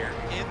warning here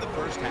in the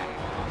first half.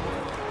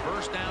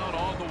 First down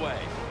on the way.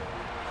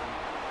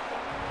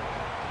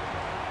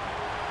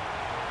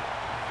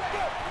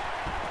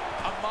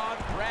 Ahmad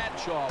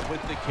Bradshaw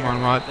with the carry.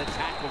 The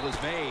tackle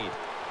is made.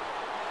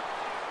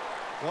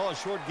 Well, a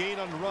short gain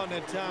on the run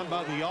that time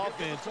by the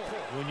offense.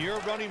 When you're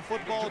a running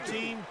football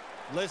team,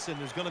 listen,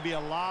 there's going to be a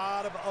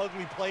lot of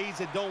ugly plays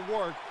that don't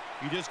work.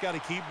 You just got to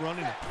keep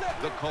running it.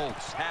 The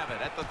Colts have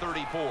it at the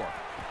 34.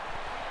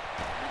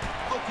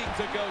 Looking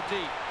to go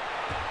deep.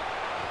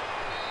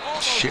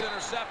 Almost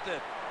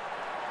intercepted.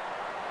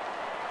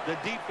 The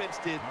defense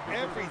did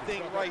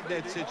everything right in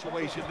that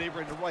situation. They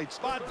were in the right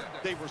spot.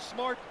 They were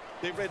smart.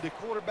 They read the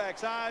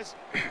quarterback's eyes.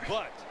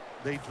 But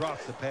They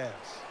dropped the pass.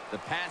 The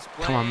pass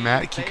play. Come on,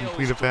 Matt. Can you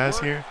complete a pass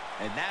here?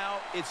 And now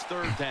it's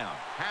third down.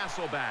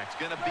 Hasselback's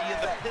going to be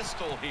in the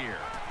pistol here.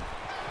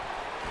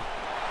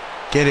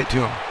 Get it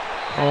to him.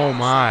 Oh,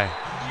 my.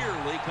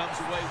 Nearly comes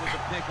away with the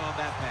pick on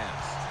that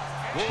pass.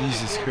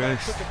 Jesus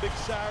Christ. Took a big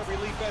sigh of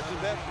relief after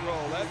that throw.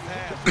 That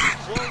pass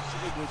was close.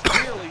 It was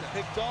nearly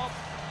picked off.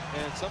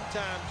 And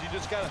sometimes you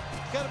just gotta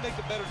make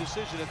a better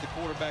decision at the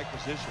quarterback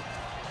position.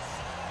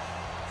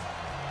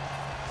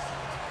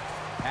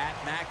 Pat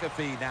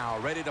McAfee now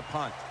ready to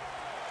punt.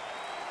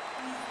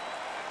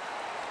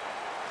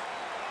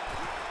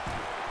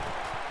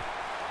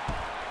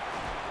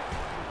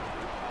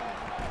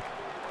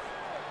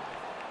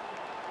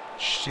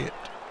 Shit.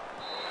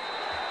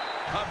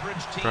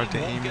 Coverage team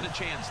won't get a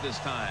chance this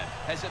time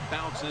as it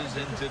bounces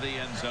into the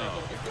end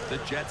zone. The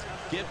Jets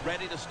get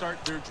ready to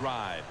start their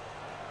drive.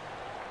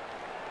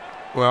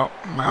 Well,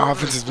 my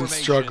offense has been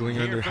struggling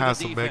under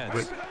Hasselbeck,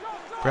 but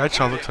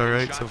Bradshaw looks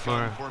alright so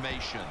far.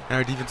 And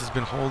our defense has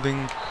been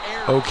holding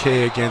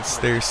okay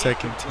against their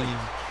second team,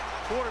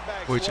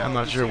 which I'm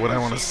not sure what I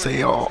want to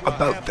say all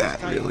about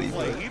that really,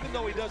 but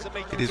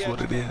it is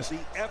what it is. The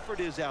effort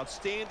is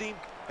outstanding,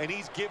 and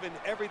he's given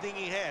everything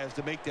he has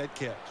to make that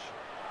catch.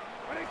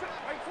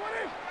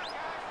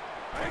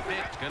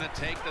 Pick's going to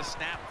take the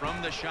snap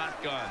from the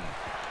shotgun.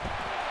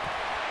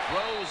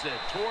 Throws it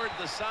toward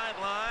the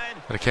sideline.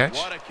 What a catch?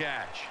 What a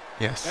catch.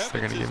 Yes,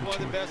 they're going to give him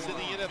to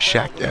NFL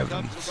Shaq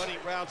Evans.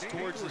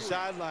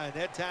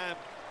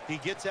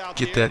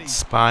 Get that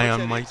spy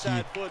on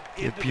Mikey.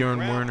 Get Bjorn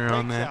Werner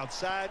on that.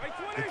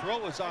 The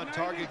throw is on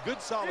target.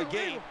 Good solid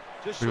game.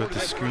 Just short of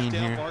that screen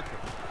here.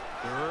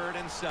 Third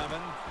and 7.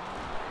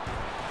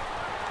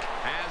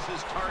 Has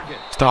his target.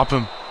 Stop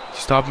him.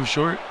 Stop him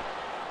short.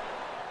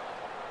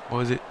 What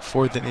was it?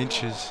 4th and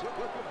inches.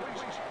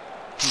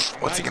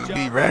 What's it going to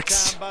be,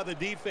 Rex?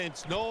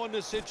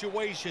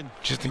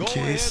 Just in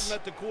case.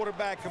 We're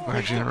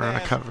actually going to run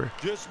a cover.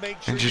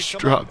 And just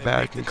drop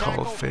back and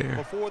call it fair.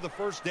 Before the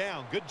first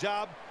down. Good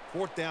job.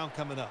 4th down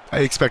coming up. I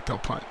expect they'll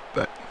punt,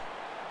 but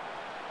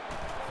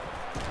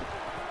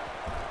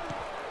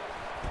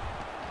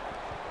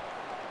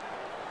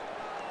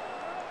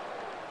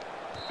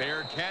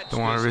fair catch.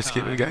 Don't want to risk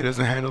it. The guy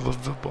doesn't handle the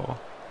football.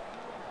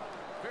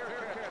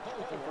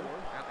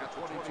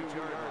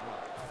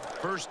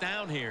 First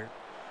down here.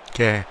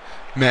 Okay,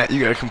 Matt,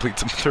 you gotta complete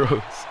some throws.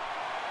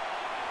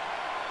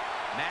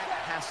 Matt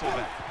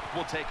Hasselbeck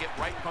will take it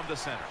right from the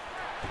center.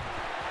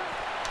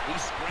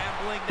 He's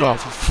scrambling Oh, now,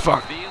 for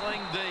fuck.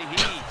 feeling the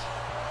heat.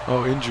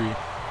 Oh, injury.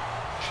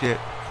 Shit.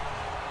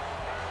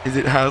 Is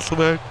it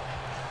Hasselbeck?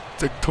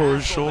 It's like tore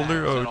his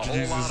shoulder? Oh, in a whole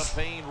lot of Jesus.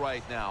 pain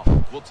right now.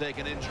 We'll take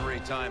an injury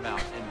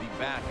timeout and be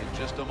back in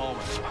just a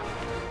moment.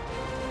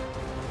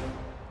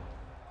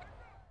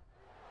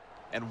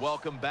 And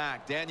welcome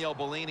back. Danielle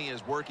Bellini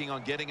is working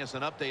on getting us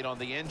an update on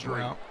the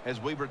injury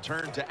as we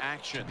return to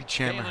action.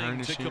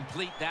 Failing to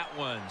complete that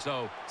one.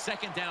 So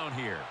second down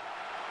here.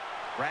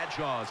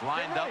 Bradshaw's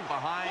lined up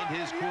behind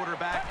his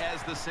quarterback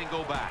as the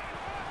single back.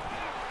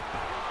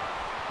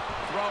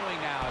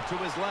 Throwing now to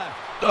his left.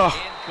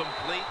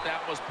 Incomplete.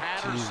 That was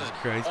Patterson. Jesus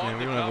Christ, man.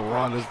 We don't have a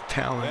lot of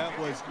talent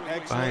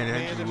behind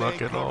Andrew Luck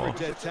at all.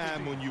 That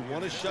time when you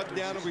want to shut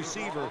down a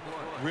receiver,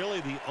 really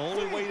the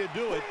only way to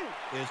do it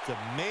is to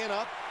man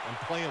up and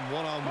play him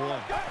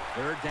one-on-one.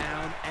 Third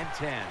down and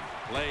 10.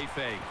 Play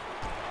fake.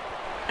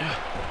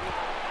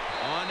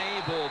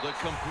 Unable to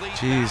complete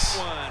that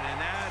one,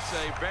 and that's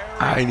a very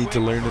I need to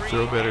learn to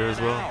throw better as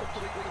well.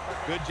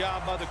 Good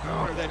job by the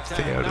corner that time.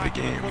 Stay out of the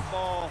game.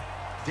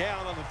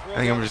 Down on the throw. I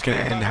think I'm just going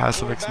to end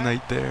Hasselbeck's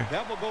night there.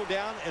 That will go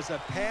down as a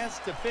pass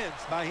defense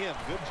by him.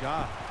 Good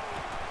job.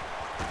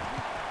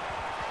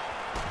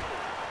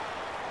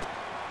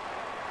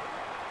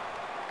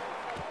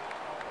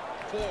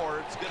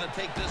 Ford's going to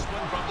take this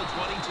one from the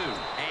 22.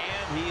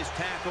 And he's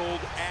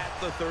tackled at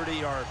the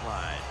 30-yard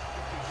line.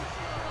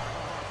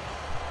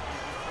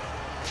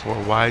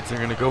 4 wides, they're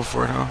going to go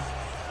for it, huh?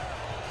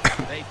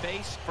 They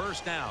face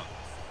first down.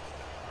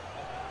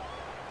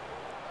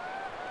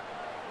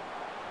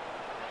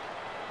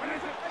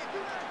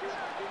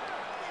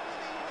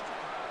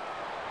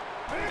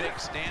 Vick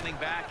standing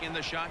back in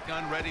the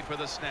shotgun, ready for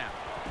the snap.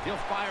 He'll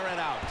fire it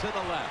out to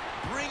the left.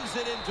 Brings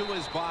it into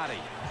his body.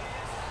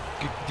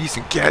 Good,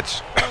 decent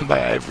catch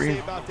by Ivory.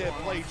 About that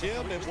play,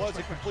 Jim, it was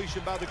a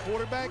completion by the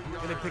quarterback,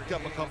 and it picked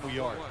up a couple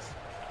yards.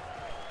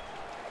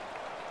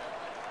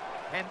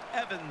 And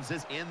Evans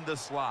is in the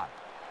slot.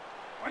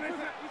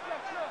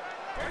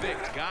 Vick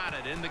got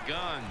it in the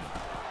gun.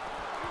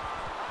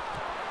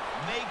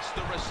 Makes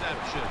the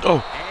reception.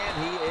 Oh.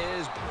 And he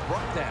is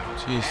brought down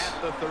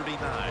at the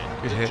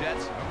 39. Good the hit.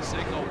 Jets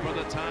signal for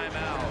the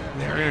timeout.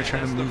 They're going to try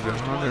to move them,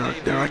 huh?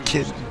 They're not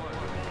kidding.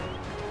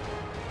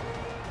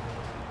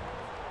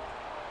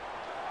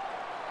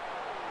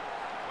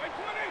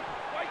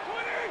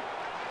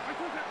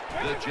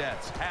 The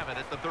Jets have it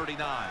at the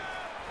 39.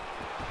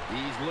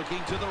 He's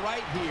looking to the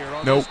right here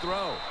on Nope. this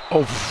throw.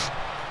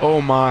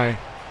 Oh my.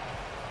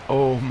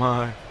 Oh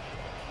my.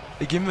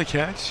 They give him the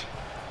catch?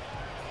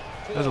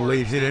 That was a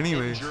late hit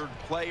anyway. Injured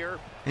player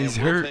He's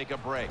and we'll hurt. take a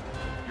break.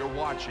 You're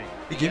watching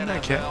He gave him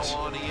that catch.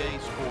 on EA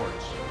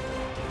Sports.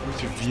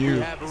 What's your We view?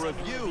 have a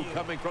review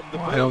coming from the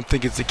Well, I don't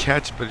think it's a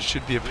catch, but it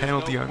should be a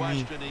penalty on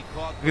me.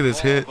 Look at this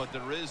hit. But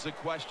there is a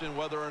question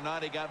whether or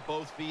not he got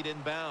both feet in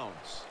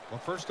bounds. Well,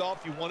 first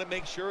off, you want to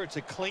make sure it's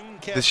a clean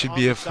catch. This should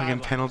be a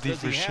fucking penalty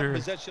for sure.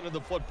 Possession of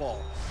the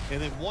football,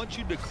 and then once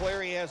you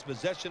declare he has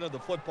possession of the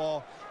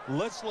football,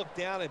 let's look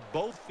down at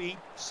both feet,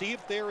 see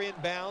if they're in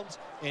bounds,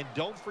 and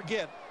don't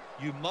forget,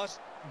 you must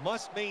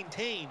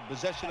maintain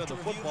possession of the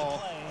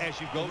football as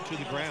you go to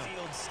the ground.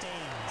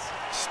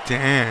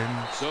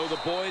 Stand. So the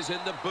boys in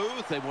the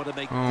booth, they want to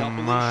make Oh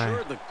doubly my.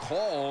 sure the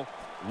call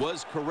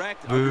was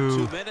correct. Boo.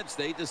 Under 2 minutes,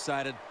 they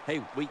decided,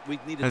 hey, we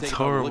need to That's take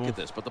another look horrible. at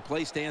this. But the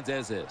play stands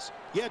as is.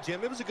 Yeah,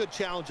 Jim, it was a good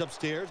challenge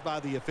upstairs by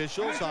the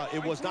officials.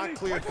 It was not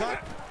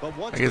clear-cut, but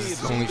once I guess we it's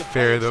have seen only the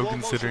fair, play though, slow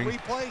motion considering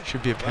replay,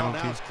 should be a well, penalty.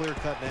 now it's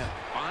clear-cut now.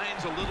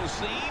 Finds a little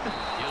seam.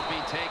 He'll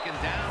be taken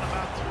down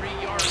about 3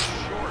 yards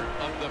short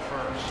of the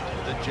first.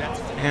 The Jets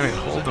Damn it,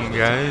 hold them,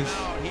 guys.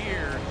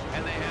 Here,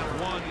 and they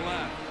have one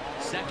left.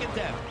 Second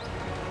down.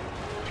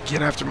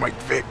 Get after Mike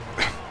Vick.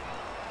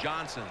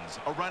 Johnson's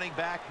a running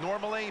back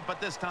normally, but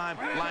this time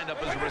lined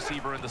up as a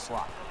receiver in the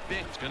slot.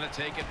 Vick's going to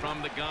take it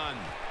from the gun.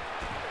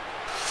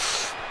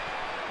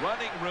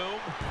 Running room.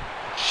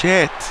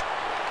 Shit. Slides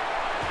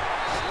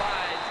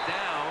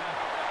down.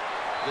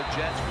 The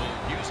Jets will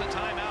use a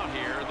timeout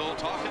here. They'll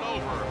talk it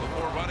over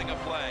before running a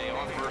play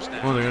on first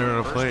down. Oh, they're gonna run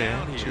a First play,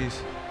 down eh? here.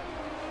 Jeez.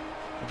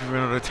 If you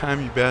run out of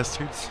time, you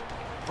bastards.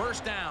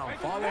 First down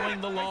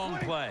following the long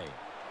play.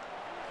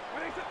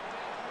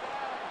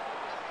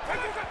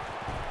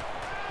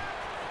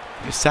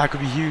 This sack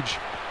would be huge.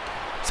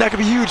 Sack would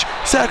be huge.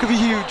 Sack would be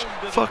huge.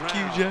 Fuck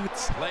you,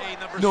 Jets.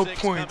 No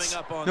points.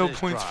 No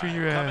points for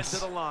your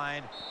ass.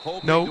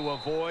 Nope.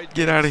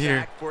 Get out of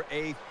here.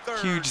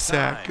 Huge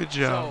sack. Good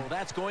job. So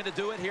that's going to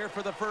do it here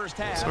for the first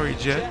half. Sorry,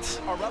 Jets.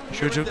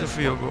 Sure took the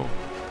field goal. goal.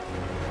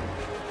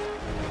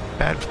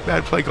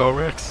 Bad play call,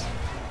 Rex.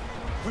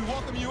 We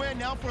welcome you in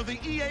now for the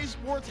EA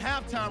Sports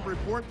Halftime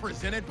Report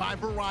presented by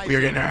Verizon. We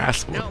are getting our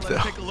ass Now whooped,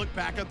 let's though. take a look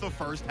back at the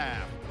first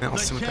half.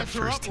 Nelson The with that Jets are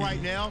first up team.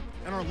 right now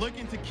and are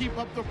looking to keep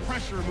up the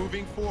pressure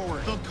moving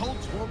forward. The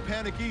Colts won't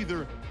panic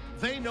either.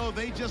 They know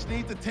they just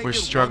need to take We're it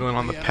struggling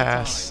one on the play at a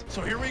pass. time.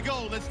 So here we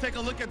go. Let's take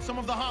a look at some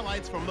of the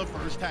highlights from the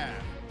first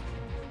half.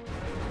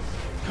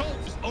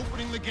 Colts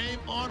opening the game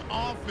on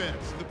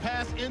offense. The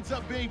pass ends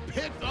up being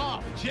picked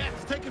off.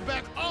 Jets take it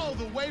back all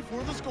the way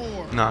for the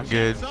score. Not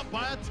good. Jets up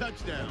by a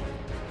touchdown.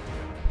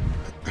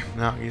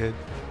 Not good.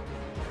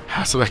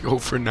 Hasselbeck 0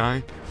 for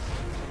 9.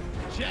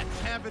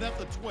 Jets have it at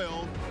the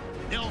 12.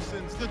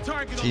 Nelson's the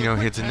target. Dino on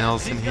the hits a quick pass.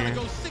 Nelson He's gonna here.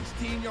 go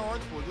 16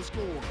 yards for the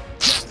score.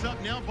 Jets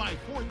up now by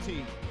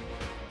 14.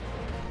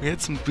 We had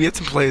some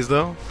plays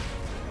though.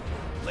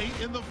 Late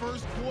in the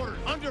first quarter,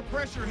 under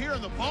pressure here,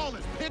 and the ball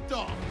is picked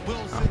off.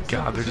 Wilson's Oh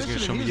God, in they're just gonna position,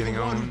 show me and he's getting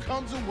the one owned. who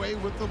comes away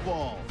with the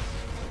ball.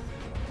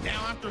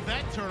 Now after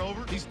that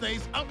turnover, he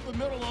stays up the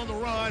middle on the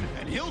run,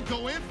 and he'll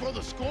go in for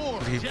the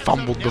score. He Jets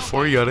fumbled up now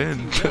before by he got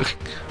in. 22.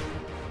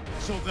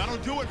 So that'll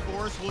do it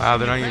for us. We'll Wow,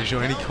 see they're you not even back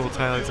showing any down Colts to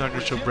the highlights. Not field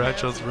gonna show where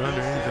Bradshaw's Jim run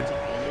or has anything.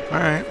 it. All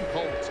right,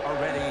 Colts are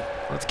ready.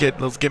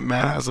 let's get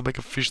Matt Hasselbeck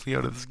officially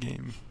out of this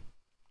game.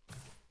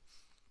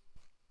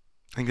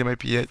 I think that might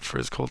be it for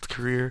his Colts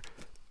career.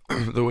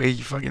 The way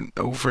he fucking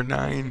 0 for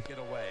 9. Get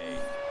away.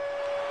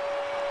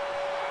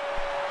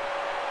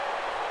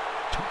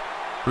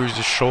 Bruised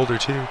his shoulder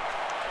too.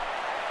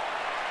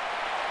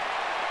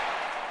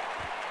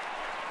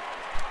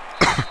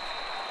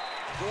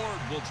 Ford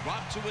will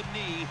drop to a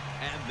knee,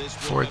 and this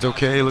will Ford's come out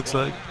okay, to looks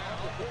like.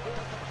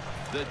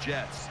 The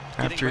Jets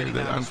After getting ready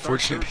that now to start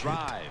unfortunate their hit.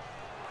 drive.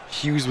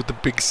 Hughes with the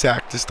big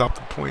sack to stop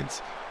the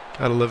points.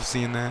 Gotta love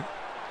seeing that.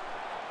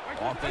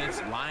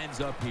 Offense lines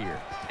up here,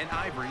 and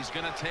Ivory's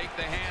going to take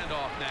the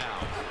handoff now.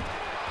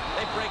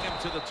 They bring him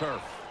to the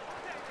turf.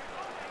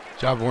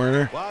 Job,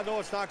 Warner. Well, I know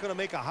it's not going to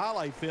make a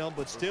highlight film,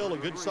 but still a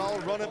good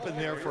solid run up in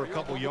there for a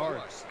couple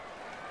yards.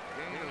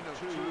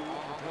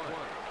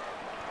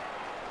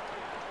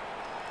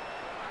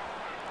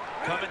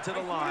 Coming to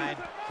the line,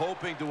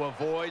 hoping to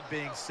avoid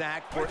being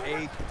sacked for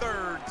a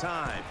third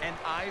time. And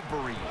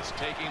Ivory's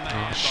taking the Oh,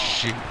 handoff.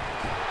 shit.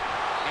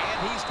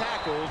 And he's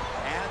tackled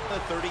at the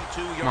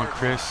 32-yard Come on,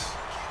 Chris.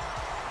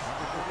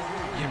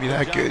 Give me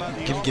that good.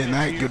 Keep getting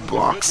that good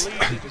blocks. Good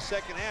lead in the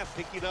second half,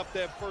 picking up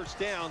that first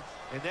down,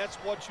 and that's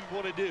what you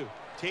want to do.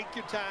 Take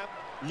your time,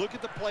 look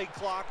at the play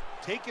clock,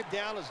 take it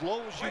down as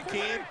low as you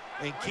can,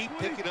 and keep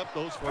picking up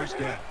those first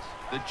downs.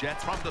 The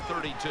Jets from the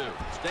 32,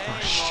 staying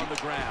shit. on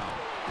the ground.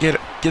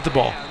 Get the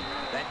ball.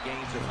 And that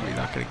gains a You're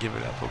not gonna give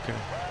it up, okay?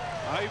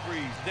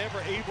 Ivory's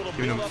never able to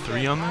Giving build him up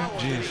 3 that on that? power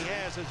Jeez. he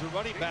has as a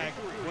running back.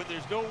 When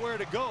there's nowhere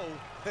to go,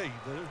 hey,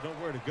 there's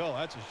nowhere to go.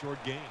 That's a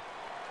short game.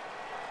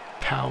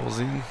 Powell's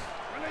in.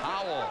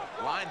 Howell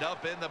lined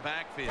up in the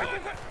backfield.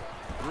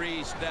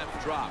 3-step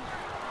drop.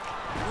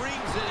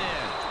 Brings it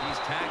in. He's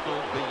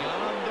tackled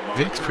beyond the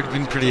marker. Vic's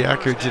been pretty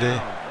accurate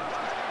today.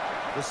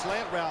 The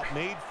slant route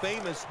made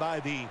famous by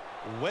the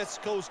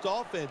West Coast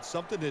offense,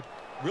 something that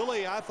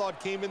Really, I thought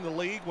came in the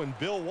league when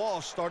Bill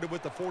Walsh started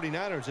with the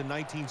 49ers in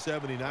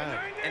 1979.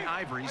 And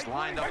Ivory's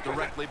lined up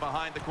directly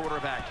behind the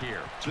quarterback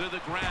here. To the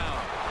ground.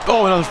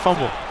 Oh, another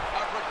fumble.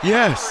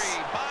 Yes.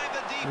 By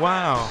the defense.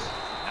 Wow.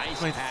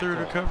 Nice My tackle. third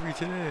recovery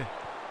today.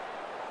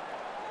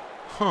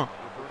 Huh.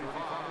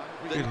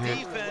 The Good hit.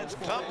 defense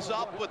comes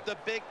up with the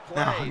big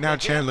play. Now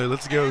Chandler,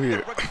 let's go and here.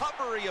 The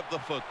recovery of the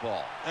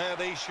football.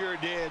 They sure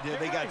did.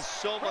 They got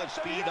so much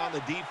speed on the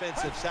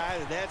defensive side,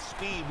 and that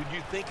speed, when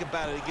you think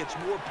about it, it gets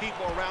more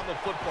people around the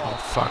football. Oh,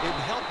 fuck. It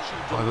helps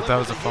you. Oh, I thought that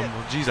was a fumble.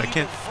 Jeez, I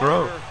can't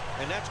throw.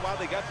 And that's why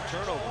they got the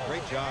turnover.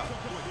 Great job.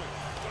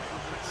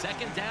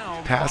 Second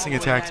down. Passing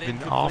attack's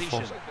been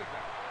awful.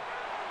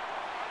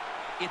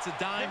 It's a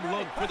dime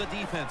look for the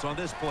defense on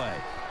this play.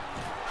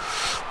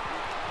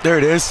 There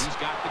it is. He's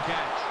got the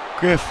catch.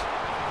 Griff.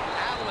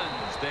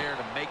 Allen's there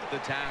to make the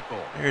tackle.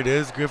 There it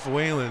is. Griff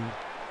Whalen.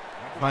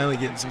 Finally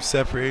getting some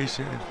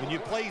separation. When you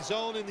play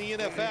zone in the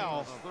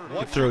NFL,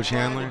 what throw, you're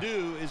trying Chandler. to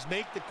do is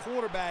make the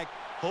quarterback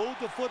hold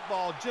the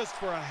football just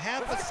for a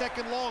half a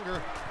second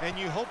longer, and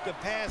you hope the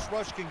pass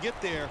rush can get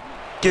there.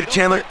 Get it,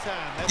 Chandler.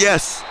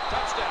 Yes.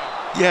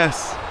 Touchdown.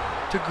 Yes.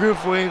 To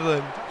Griff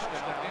Whalen.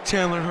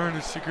 Chandler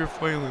Harness to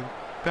Griff Whalen.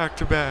 Back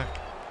to back.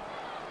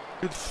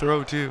 Good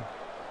throw, too.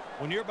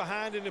 When you're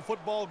behind in the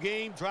football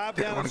game, drive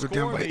They down wanna and go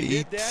down score. by They did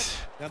 8. that.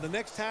 Now the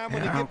next time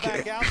when Yeah, they get okay.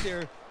 back out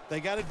there, they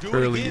got to do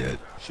Early it again.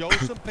 yet. Show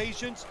some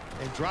patience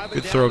and drive it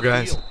Good down throw, the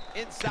guys. field.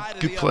 Inside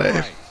Good of the play.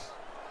 uprights.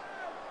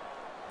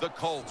 The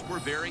Colts were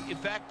very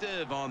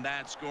effective on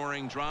that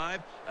scoring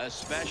drive,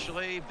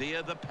 especially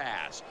via the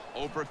pass.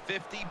 Over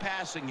 50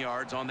 passing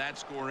yards on that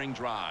scoring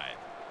drive.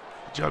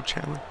 Good job,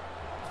 Chandler.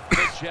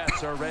 The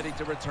Jets are ready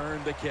to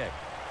return the kick.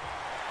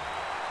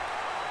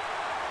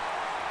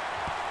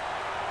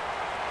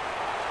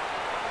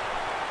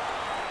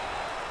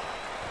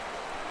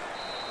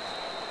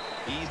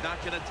 He's not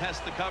going to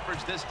test the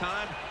coverage this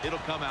time. It'll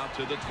come out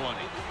to the 20.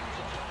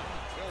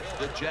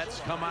 The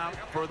Jets come out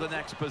for the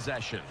next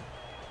possession.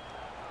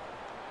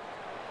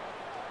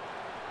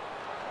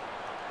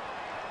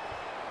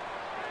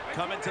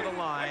 Coming to the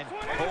line,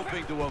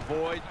 hoping to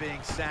avoid being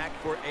sacked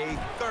for a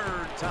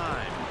third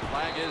time.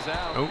 Flag is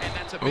out, Oh, and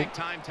that's a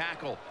big-time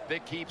tackle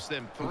that keeps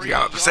them 3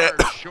 got yards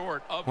upset.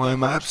 short of Why the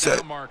am I first upset?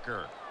 down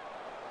marker.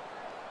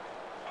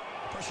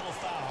 Personal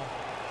foul.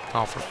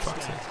 Oh, for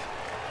fuck's sake.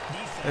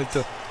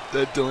 Defense.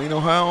 That Delano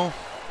Howell.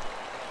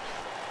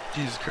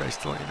 Jesus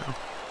Christ, Delano.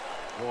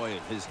 Boy,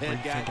 his head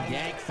What do you got think?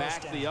 yanked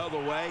back the other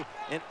way.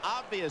 An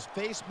obvious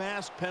face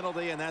mask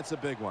penalty, and that's a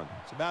big one.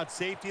 It's about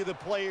safety of the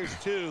players,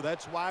 too.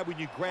 That's why when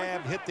you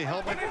grab, hit the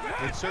helmet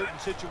in certain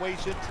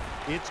situations,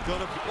 it's going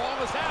to be.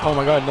 Ball is out. Oh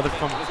my God, another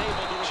fumble. Was able to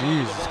recover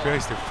Jesus the ball.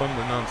 Christ, they're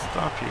fumbling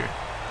non-stop here.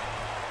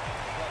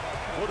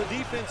 Well, the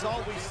defense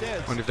always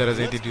says, I wonder if that has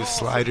anything to do with let's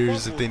cause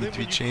sliders, some if they fumble, need to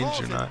be then when you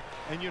changed or cause it, not.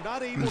 and you're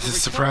not able This to is recover,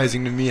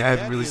 surprising to me. I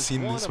haven't that really is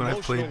seen one this when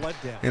I've played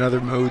emotional letdown. in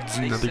other modes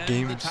They and other send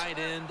games. the tight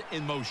end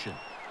in motion.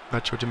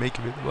 Not sure what to make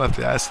of it. We'll have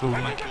to ask the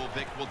league. Michael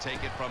Vick will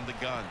take it from the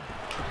gun.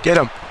 Get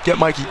him. Get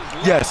Mikey.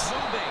 Yes.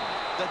 Moving.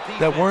 The That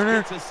defense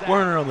Werner. gets a sack.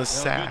 Werner on the Well,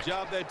 sack. good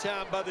job that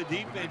time by the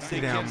defense. They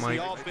Get down, catch Mike.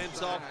 the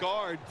offense off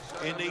guard,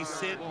 and they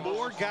send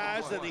more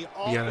guys than the You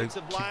gotta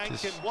offensive keep line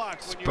this can block.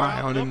 When you're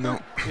spy on him,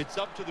 outnumbered, it's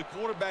up to the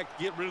quarterback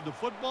to get rid of the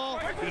football.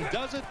 He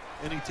does it,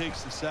 and he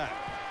takes the sack.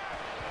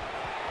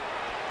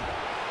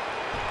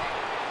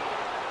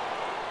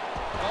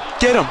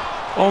 Get him.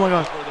 Oh my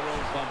God. For their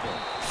own fumble.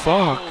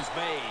 Fuck. Fumbles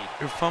made.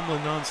 They're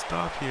fumbling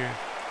non-stop here.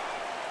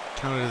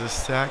 Counted as a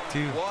sack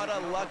too. What a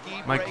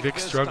lucky Mike break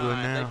Vick's this struggling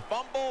time. now. They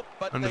fumble,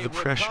 but Under they the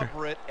pressure.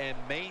 recover it and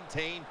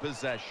maintain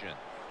possession.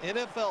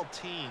 NFL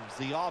teams,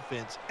 the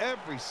offense,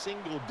 every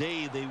single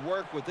day they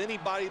work with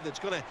anybody that's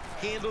going to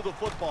handle the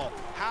football.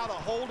 How to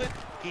hold it.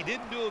 He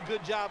didn't do a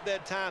good job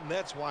that time.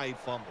 That's why he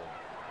fumbled.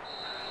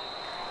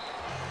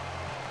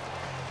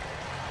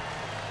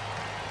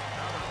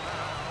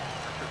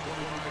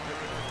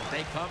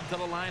 They come to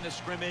the line of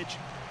scrimmage.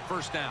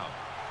 First down.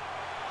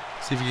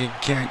 See if you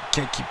can't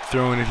keep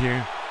throwing it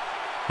here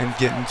and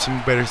getting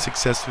some better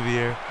success through the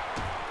air.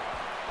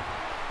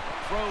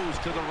 Throws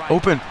to the right.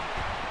 Open.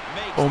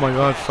 Makes Oh my the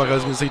God. catch Fuck. I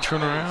was over gonna say the turn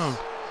post. around.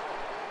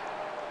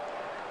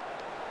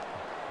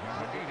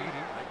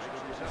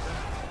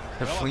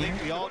 That Well, I Fleener?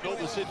 think we all know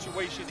the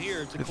situation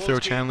here. It's a Good close throw,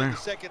 game in Chandler. the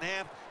second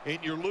half, and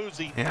you're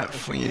losing. Yeah,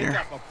 If you Fleener. pick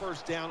up a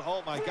first down,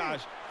 oh my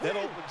gosh, that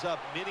opens up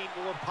many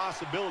more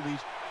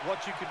possibilities.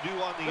 What you can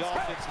do on the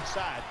offensive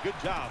side. Good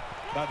job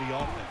by the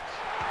offense.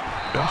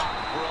 Ugh.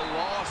 For a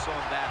loss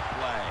on that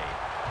play.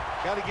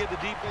 Got to give the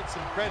defense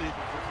some credit.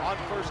 On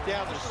first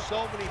down, there's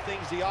so many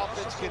things the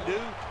offense can do.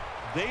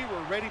 They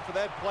were ready for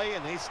that play,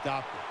 and they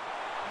stopped it.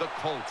 The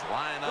Colts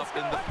line up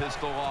in the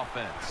pistol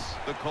offense.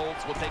 The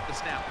Colts will take the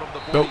snap from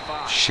the Nope.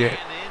 45. Shit. And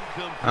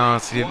incomplete. I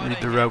honestly didn't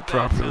read the What a route hit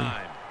that properly.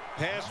 time.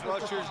 Pass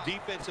rushers,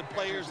 defensive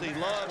players, they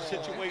love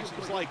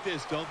situations like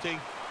this, don't they?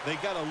 They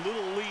got a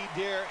little lead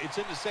there. It's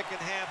in the second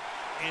half,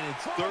 and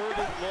it's third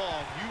and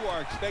long. You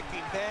are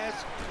expecting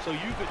pass, so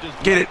you could just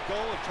Get let it. go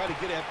and try to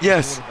get after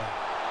Yes. the quarterback.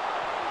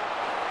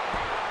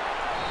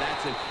 That's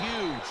That's a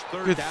huge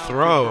third Good down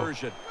throw.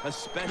 conversion,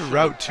 especially Good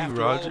route too,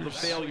 after all the Rodgers.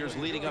 failures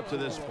leading up to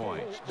this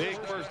point. Big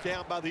first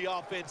down by the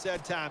offense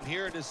that time.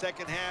 Here in the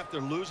second half,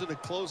 they're losing a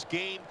close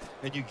game,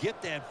 and you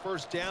get that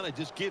first down. It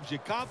just gives you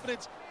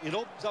confidence. It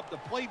opens up the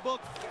playbook,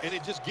 and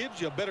it just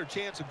gives you a better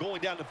chance of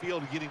going down the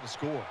field and getting the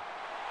score.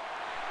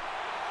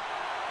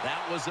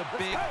 That was a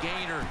big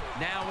gainer.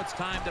 Now it's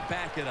time to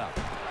back it up.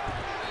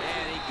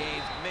 And he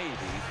gains maybe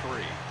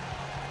 3.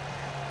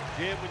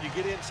 Jim, when you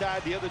get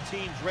inside the other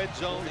team's red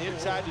zone,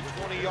 inside the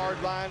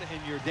 20-yard line,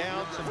 and you're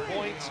down some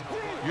points,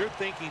 you're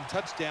thinking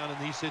touchdown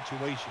in these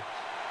situations.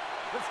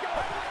 Let's go.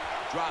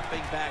 Dropping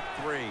back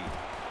 3.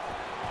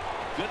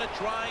 Gonna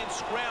try and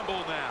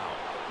scramble now.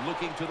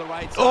 Looking to the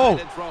right side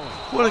and throwing.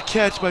 What a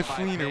catch by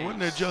Fleener. What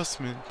an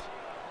adjustment.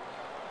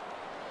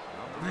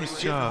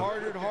 Nice job. It's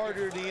harder and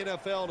harder in the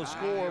NFL to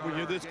score when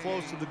you're this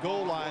close to the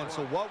goal line.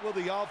 So what will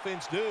the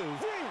offense do?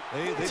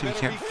 They So you better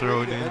can't be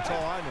throw it creative. in. That's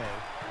all I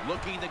know.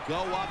 Looking to go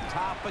up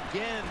top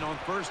again on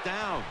first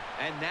down.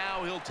 And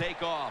now he'll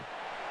take off.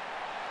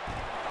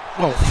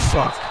 Oh,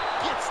 fuck.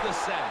 Gets the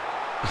sack.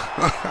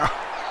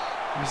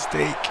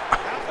 Mistake. How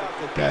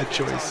about the Bad defense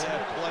choice. on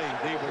that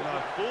play? They were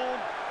not fooled.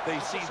 They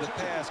see the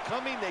pass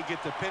coming. They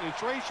get the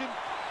penetration.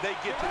 They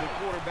get to the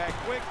quarterback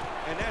quick.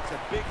 And that's a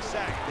big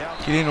sack down.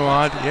 Get in,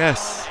 Wad.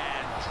 Yes.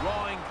 And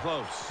drawing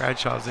close.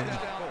 Bradshaw's in.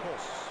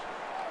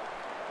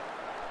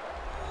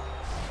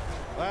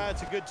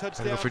 That's a good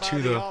touchdown for by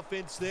 2 the though.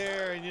 offense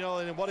there. And, you know,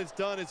 and what it's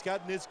done, it's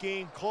gotten this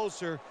game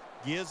closer.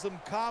 Gives them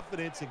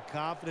confidence, and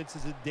confidence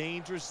is a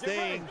dangerous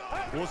thing.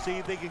 We'll see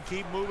if they can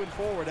keep moving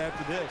forward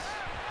after this.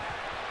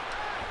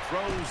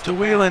 Throws To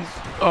Whelan.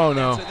 Oh,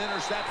 no. It's an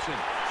interception.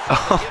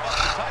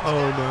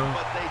 Oh, no.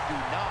 But they do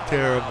not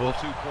Terrible.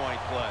 2-point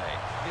play.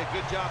 Yeah,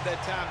 good job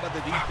that time by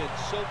the defense.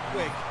 So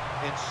quick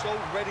and so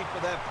ready for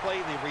that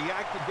play. They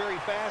reacted very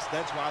fast.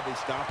 That's why they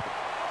stopped it.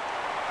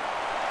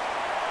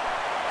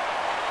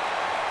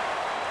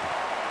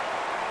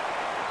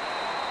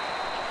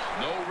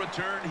 No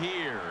return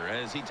here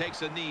as he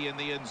takes a knee in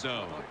the end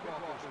zone.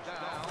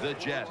 The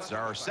Jets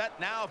are set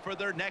now for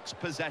their next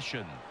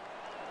possession.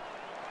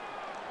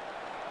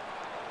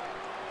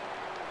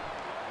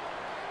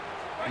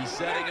 He's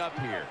setting up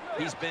here.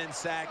 He's been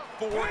sacked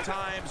 4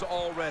 times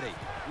already.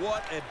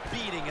 What a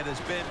beating it has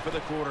been for the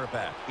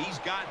quarterback. He's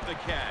got the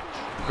catch.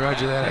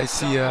 Roger that. I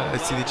see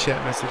the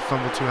chat message.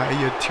 Fumble too high.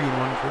 You had 2 in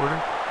 1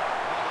 quarter.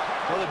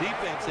 Well, the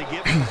defense, they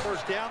get the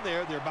first down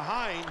there. They're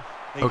behind.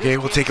 They Okay, just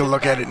we'll can't take a sit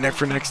look at back it next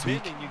for and keep next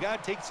week. bending. You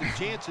got to take some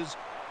chances.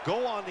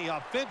 Go on the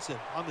offensive,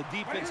 on the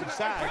defensive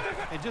side,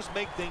 and just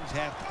make things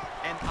happen.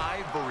 And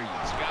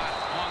Ivory's got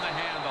on the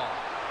handle.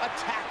 A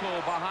tackle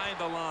behind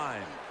the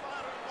line.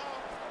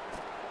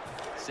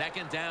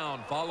 Second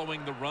down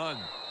following the run.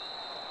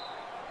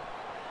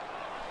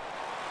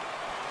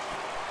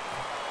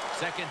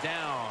 Second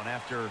down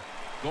after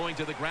going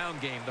to the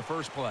ground game the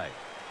first play.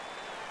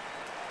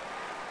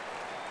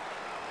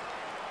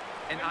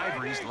 And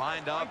Ivory's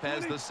lined up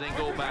as the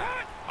single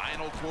back.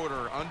 Final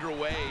quarter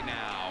underway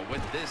now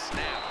with this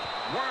snap.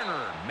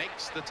 Werner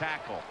makes the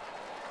tackle.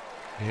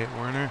 Hit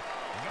Werner.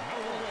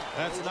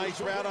 That's a nice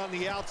route on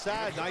the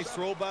outside. Nice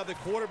throw by the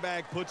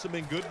quarterback. Puts him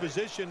in good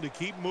position to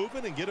keep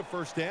moving and get a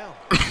first down.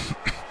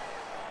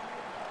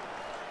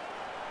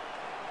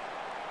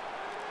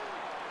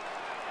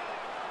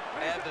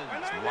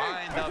 Evans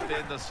lined up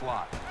in the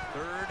slot.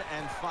 3rd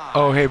and 5.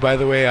 Oh, hey, by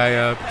the way,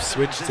 I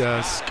switched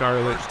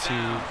Scarlet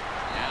to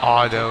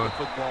Auto.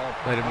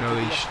 Let him know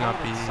that he should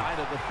not be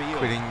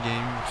quitting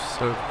games.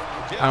 So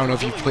I don't know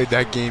if you've played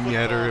that game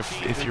yet or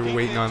if you're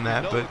waiting on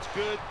that, but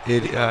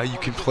you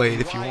can play it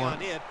if you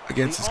want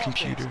against his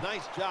computer.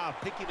 Nice job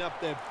picking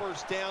up that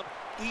first down.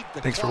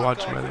 Thanks for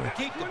watching, by the way.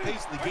 Keep the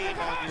pace of the game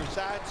on your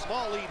side.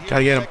 Small lead here.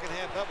 Gotta get him. Second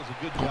half. That was a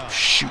good Oh, job.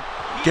 shoot.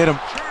 Get him.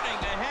 Turning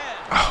ahead.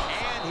 Oh.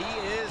 And he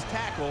is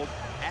tackled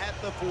at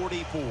the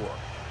 44.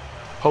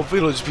 Hopefully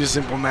it'll just be a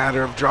simple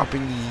matter of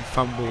dropping the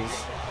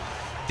fumbles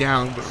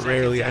down, but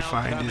rarely I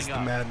find is the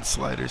Madden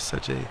slider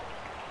such a...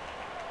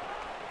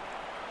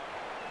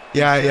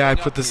 Yeah, I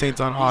put the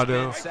Saints on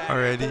auto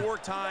already. 4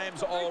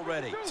 times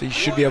already. So you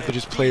should be able to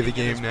just play the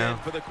game now.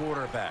 For the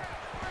quarterback.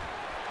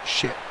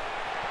 Shit.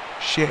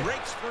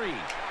 Breaks free.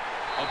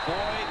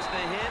 Avoids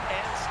the hit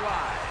and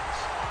slides.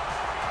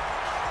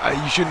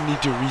 You shouldn't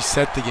need to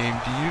reset the game,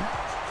 do you?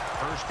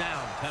 First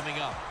down coming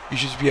up. You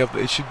should be able.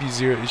 It should be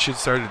 0. It should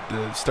start at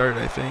the start,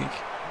 I think.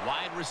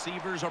 Wide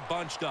receivers are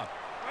bunched up.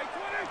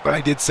 But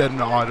I did set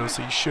an auto,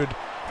 so you should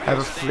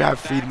have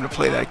freedom to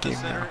play that game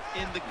now.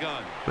 In the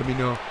gun. Let me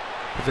know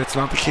if that's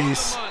not the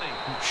case.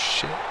 Oh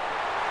shit.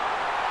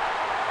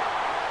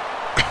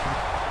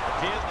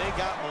 Again, they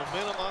got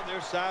momentum on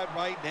their side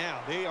right now.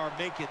 They are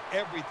making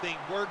everything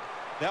work.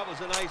 That was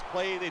a nice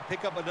play. They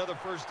pick up another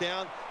first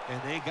down,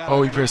 and they got.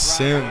 Oh, he pressed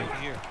sim. right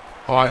here.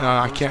 Oh,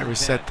 I can't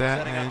reset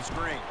that, man.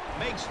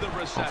 Makes the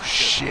reception. Oh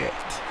shit.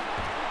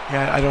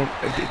 Yeah, I don't.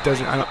 It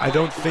doesn't. I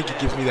don't think it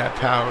gives me that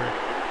power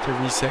to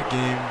reset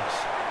games.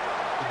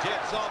 The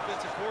Jets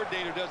offensive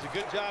coordinator does does a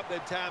good job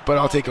that time. But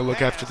I'll take a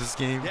look after this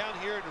game down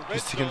here in the red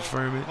just to zone,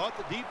 confirm it. caught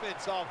the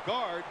defense off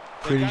guard.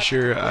 Pretty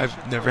sure I've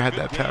never had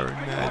that power in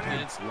Madden.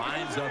 Offense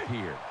lines up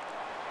here.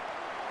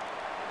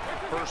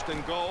 First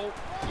and goal.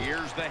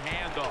 Here's the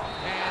handoff.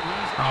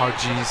 Oh,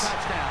 jeez.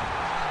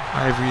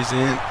 Ivory's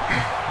in.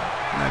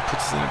 And that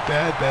puts us in a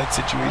bad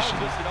situation.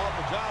 Just an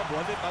awful job,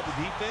 wasn't it, by the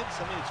defense?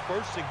 I mean, it's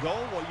first and goal.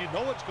 Well, you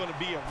know it's going to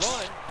be a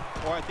run,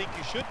 or I think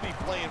you should be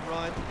playing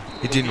run.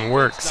 It didn't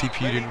work.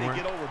 CPU didn't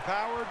work.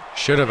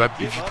 Should have.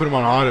 If you put him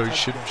on auto, it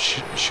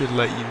should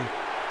let you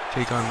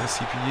take on the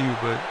CPU,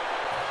 but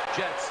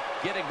Jets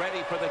getting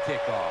ready for the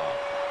kickoff.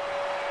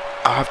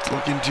 I'll have to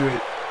look into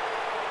it.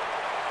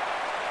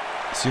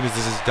 As soon as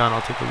this is done,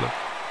 I'll take a look.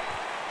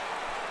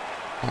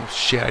 Oh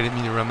shit, I didn't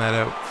mean to run that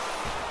out.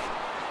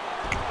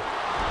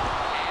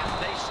 And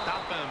they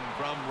stop him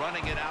from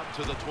running it out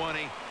to the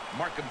 20.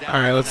 Mark him down.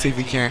 Alright, let's see if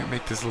we can't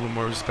make this a little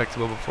more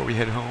respectable before we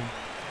head home.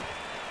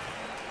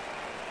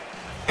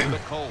 The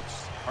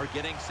Colts are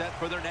getting set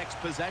for their next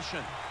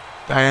possession.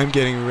 I am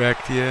getting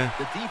wrecked, yeah.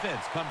 The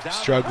defense comes out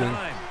struggling.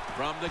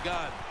 From the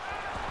gun.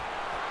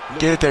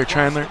 Get it there,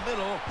 Chandler.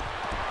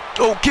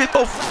 Oh, get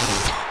oh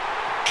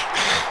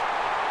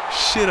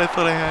shit, I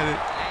thought I had it.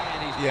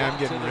 Yeah, I'm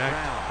getting wrecked.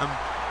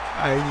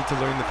 I need to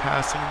learn the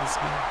passing in this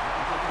game.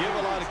 Give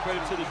a lot of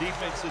credit to the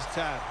defense this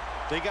time.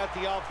 They got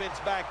the offense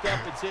backed up.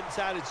 It's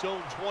inside its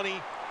own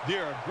 20.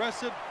 They're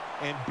aggressive,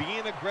 and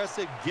being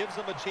aggressive gives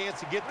them a chance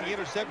to get the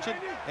interception,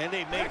 and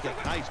they make a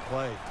nice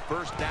play.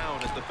 First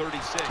down at the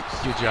 36.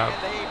 Good job.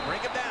 And they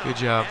bring it down. Good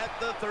job. At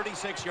the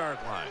 36-yard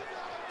line.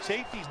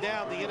 Safeties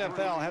now in the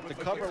NFL have to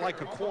cover like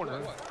a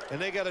corner,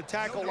 and they got to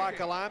tackle like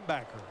a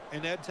linebacker.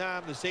 And that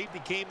time the safety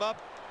came up,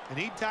 and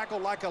he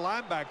tackled like a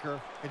linebacker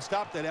and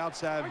stopped that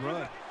outside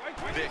run.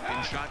 Vic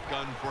in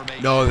shotgun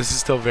formation. No, this is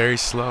still very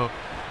slow.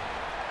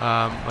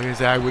 Like I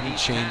said, I wouldn't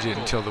change it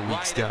until the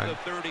week's done.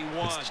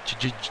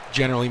 It's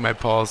generally my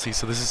policy,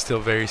 so this is still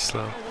very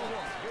slow.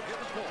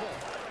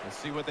 Let's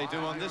see what they do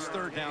on this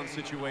third down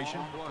situation.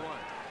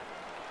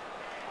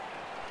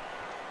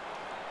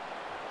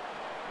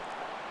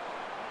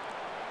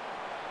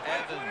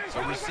 Evans,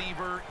 a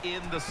receiver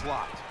in the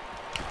slot.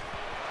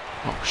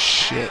 Oh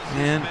shit,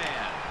 man.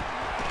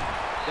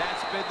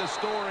 That's been the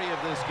story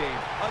of this game.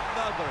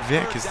 Another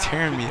Vic is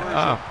tearing me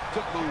up.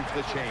 To move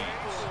the chains.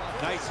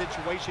 Nice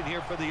situation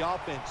here for the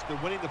offense. They're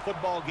winning the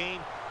football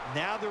game.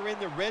 Now they're in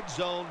the red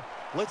zone.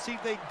 Let's see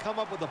if they can come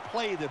up with a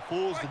play that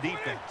fools the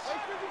defense.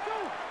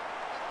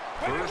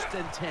 First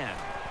and 10.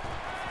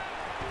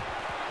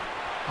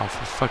 Oh,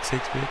 for fuck's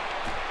sake, Vic.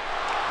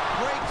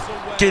 Breaks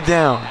away. Get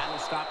down. That'll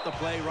stop the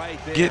play right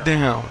there. Get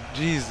down.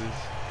 Jesus.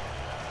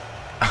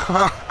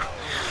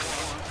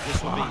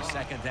 This will be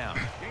second down.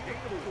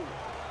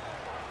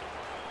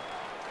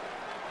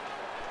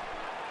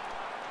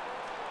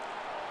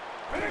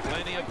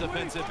 Plenty of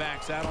defensive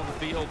backs out on the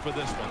field for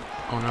this one.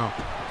 Oh no.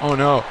 Oh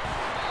no.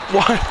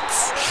 What?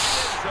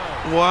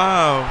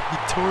 Wow. He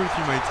tore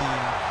through my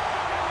team.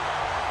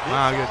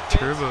 Wow, I got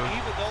turbo.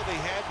 Even though they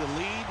had the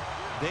lead,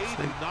 they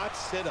do not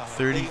sit up.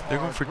 30. They're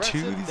going for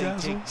 2, these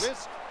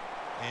assholes?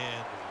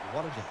 And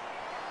what a job.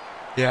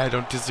 Yeah, I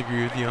don't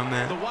disagree with you on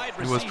that.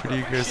 It was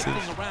pretty aggressive.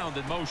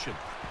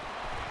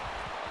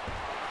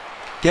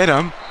 Get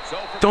him.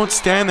 Don't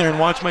stand there and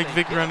watch Mike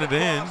Vick run it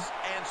in.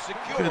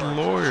 Good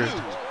lord.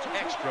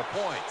 Extra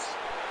points.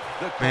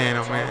 Man,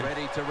 oh man.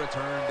 Ready to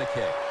return the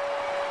kick.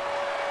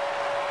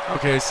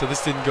 Okay, so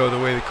this didn't go the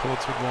way the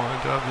Colts would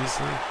want,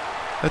 obviously.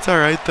 That's all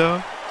right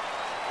though.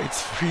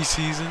 It's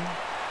preseason,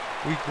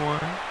 week 1.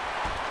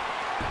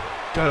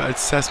 Gotta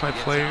assess my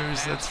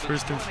players. That's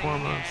first and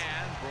foremost.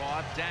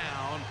 Brought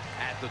down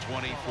at the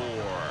 24.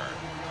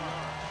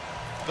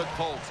 The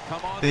Colts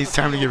come on. It's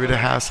time to get rid of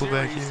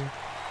Hasselbeck here.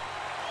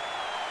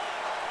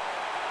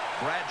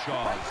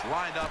 Bradshaw's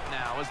lined up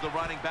now as the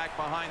running back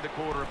behind the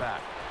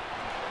quarterback.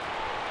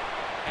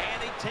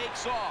 And he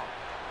takes off.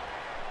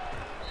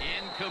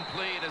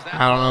 Incomplete as that.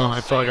 I don't know.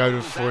 I felt like I would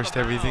have forced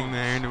everything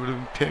there and it would have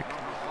been picked.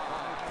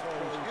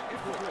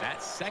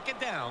 That's second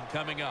down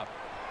coming up.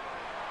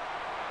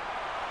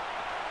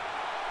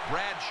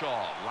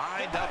 Bradshaw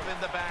lined up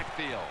in the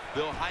backfield.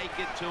 They'll hike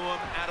it to him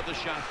out of the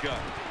shotgun.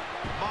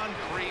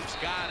 Moncrief's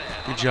got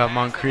it. Good job,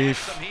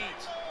 Moncrief.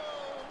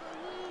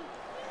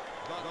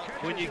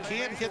 When you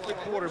can't hit the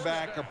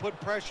quarterback or put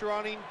pressure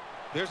on him,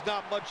 there's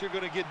not much you're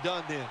going to get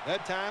done then.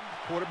 That time,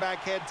 quarterback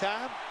had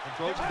time and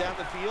throws it down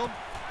the field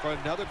for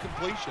another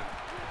completion.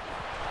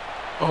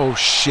 Oh,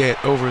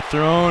 shit.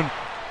 Overthrown.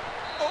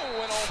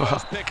 Oh, and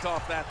almost picked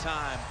off that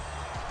time.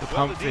 The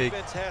pump fake.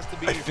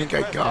 I think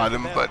I got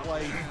him, but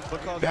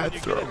bad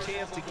throw. Get a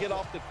chance to get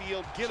off the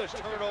field, get a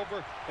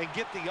turnover, and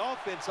get the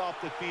offense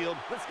off the field.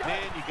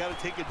 Man, you got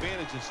to take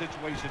advantage of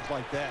situations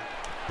like that.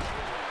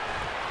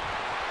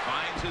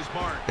 Finds his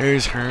mark.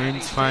 There's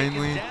Hearns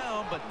finally.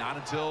 Down, but not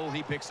until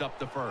he picks up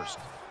the first.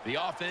 The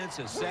offense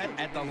is set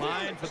at the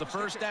line for the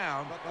first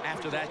down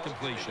after that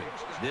completion.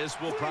 This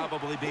will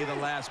probably be the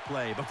last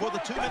play before the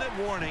 2-minute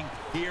warning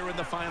here in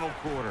the final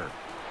quarter.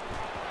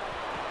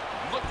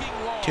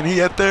 Looking long. Can he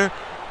get there?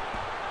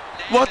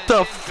 What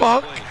the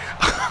fuck?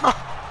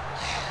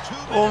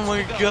 Oh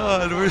my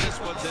god. This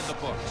one's in the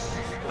books.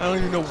 I don't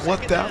even know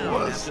what that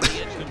was.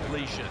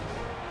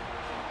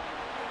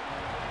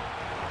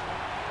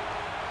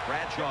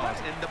 Bradshaw's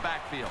in the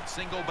backfield.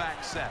 Single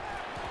back set.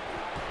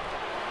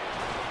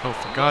 Oh,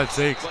 for God's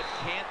sakes. But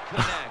can't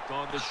connect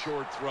on the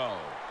short throw.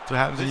 That's what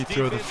happens when you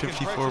throw the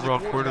 54 overall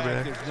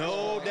quarterback. There's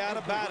no doubt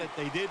about it.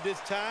 They did this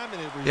time,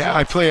 and it Yeah,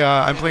 I'm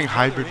playing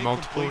hybrid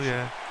multiple,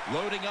 yeah.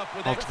 Loading up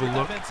with Multiple extra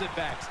look. defensive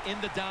backs in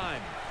the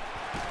dime.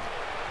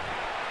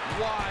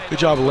 Wide Good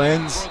job, open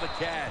Lenz. for the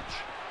catch.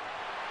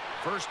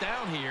 First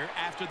down here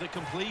after the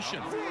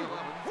completion.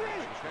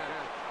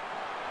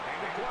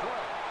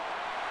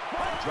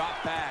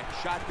 Drop back,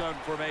 shotgun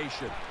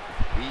formation.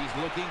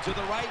 He's looking to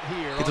the right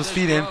here. Get those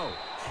feet in. Well,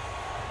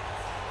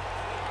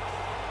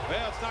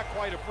 it's not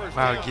quite a first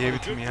Wow, down. gave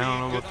it to me. I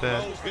don't know about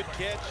that. Good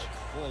catch.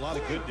 Well, a lot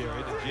of good there,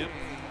 isn't it, Jim?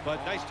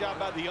 But nice job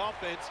by the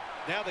offense.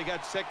 Now they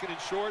got second and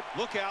short.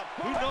 Look out.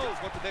 Who knows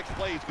what the next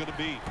play is going to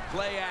be?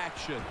 Play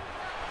action.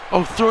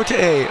 Oh, throw it to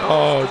A.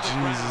 Oh,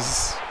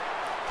 Jesus.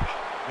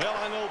 Well,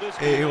 I know this.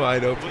 A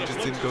wide open. When a Just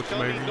blitz didn't go is through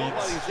my coming, reads.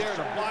 Nobody's there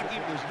to block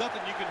him. There's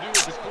nothing you can do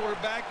as a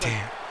quarterback. But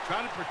Damn.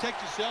 try to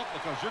protect yourself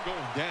because you're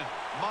going down.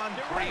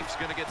 Moncrief's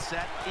going to get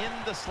set in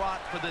the slot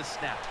for this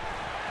snap.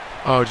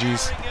 Oh,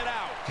 jeez. Firing it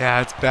out.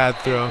 Yeah, it's bad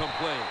throw.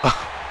 Complete.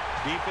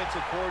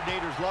 Defensive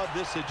coordinators love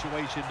this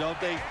situation, don't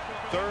they?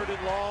 Third and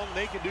long,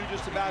 they can do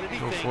just about anything.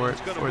 Go for it.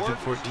 It's going to 4th work. and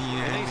 14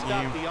 And they in the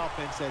stop game. the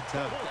offense that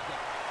time.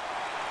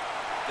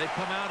 They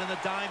come out in the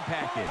dime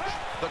package.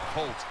 The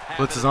Colts have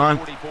Blitz it is at on.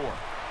 44.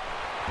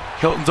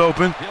 Hilton's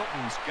open.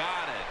 Hilton's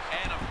got it,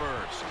 and a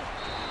first.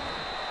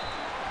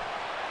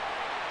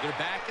 They're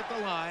back at the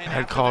line.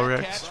 Bad after call, that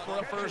Rex. catch for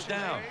a first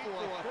down.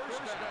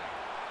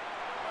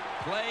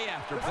 Play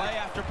after play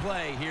after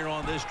play here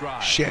on this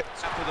drive. Shit.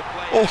 After the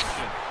play Oh.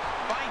 action.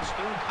 Fights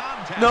through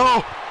contact.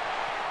 No.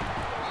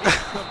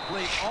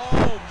 Incomplete.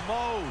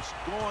 Almost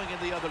going in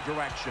the other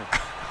direction.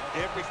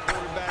 Every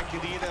quarterback in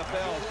the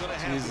NFL is going to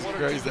have Jesus one or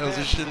Christ, two that was a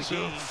passes shit a show.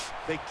 game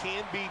that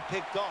can be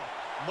picked off.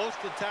 Most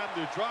of the time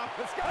they're dropped,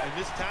 and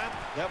this time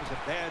that was a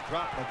bad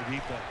drop by the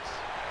defense.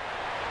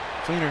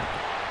 Fleener.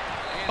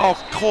 And Oh,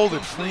 it's cold it,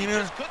 incomplete.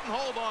 Fleener. Just couldn't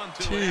hold on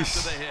to it Jeez.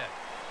 after the hit.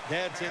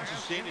 That's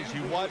interesting as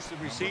you watch the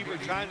receiver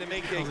trying to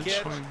make that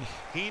catch.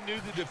 He knew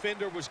the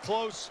defender was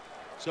close,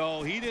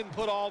 so he didn't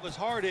put all of his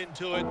heart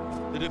into it.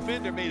 The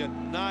defender made a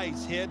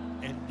nice hit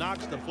and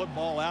knocks the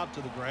football out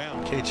to the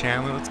ground. Okay,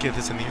 Chandler, let's get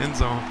this in the end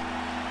zone.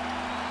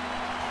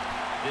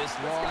 This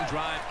long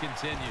drive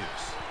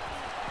continues.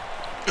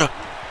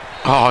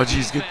 Oh,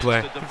 jeez, good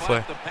play. Good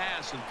play.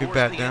 Good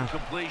bat down.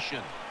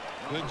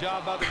 Good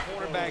job by the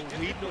cornerback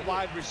leading the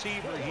wide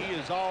receiver. He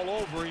is all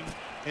over him,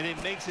 and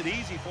it makes it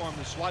easy for him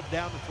to swat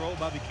down the throw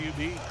by the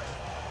QB.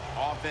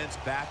 Offense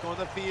back on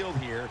the field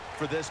here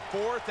for this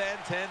 4th and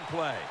 10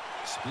 play.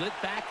 Split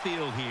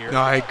backfield here.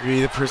 No, I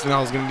agree. The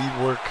personnel is going to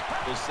need work.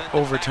 We'll send it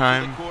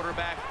Overtime. back to the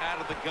quarterback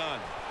out of the gun.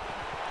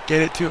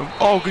 Get it to him.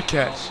 Oh, good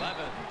catch.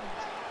 11.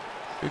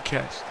 Good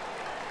catch.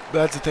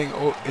 That's the thing.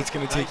 Oh, it's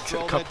going to take Nice a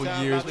throw couple that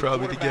time years by the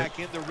probably to get quarterback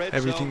in the red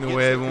everything zone, the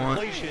way I gets the want.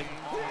 completion.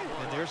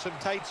 And there's some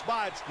tight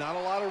spots, not a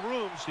lot of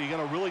room, so you got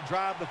to really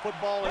drive the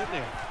football in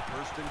there.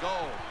 First and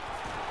goal.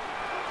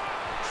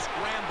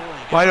 Scrambling.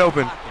 Wide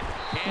open.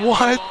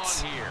 What?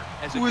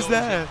 Who was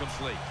that?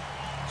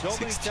 So many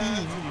 16. times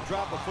when you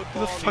drop a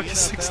football Who the in fuck the is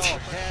NFL, 16? a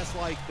pass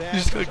like that, You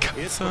just got cut,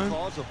 it's son.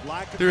 because of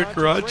lack of Derek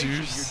concentration.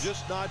 Rodgers. You're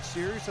just not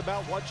serious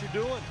about what you're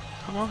doing.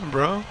 Come on,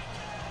 bro.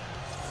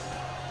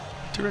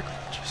 Derek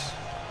Rodgers.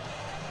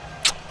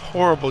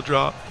 Horrible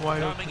drop.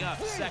 Wide Coming open.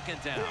 up,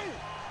 second down.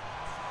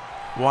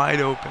 Wide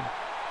open.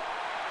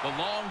 The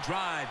long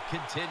drive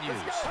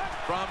continues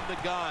from the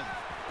gun.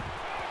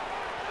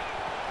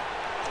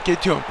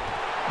 Get to him.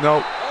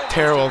 Nope.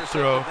 Terrible Almost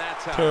throw. intercepted that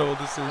time. Terrible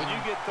When decision. you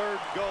get third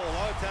and goal, a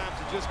lot of times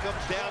it just comes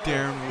down to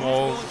Darren who's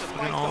Walls willing to fucking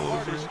fight the all over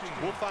hardest. it.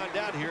 We'll find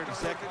out here in a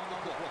second.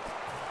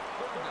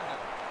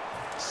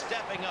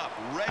 Stepping up.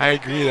 ready I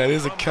to agree. go That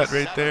is a from cut the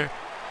right 7. there.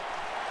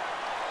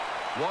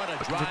 What a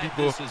For drive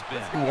people this has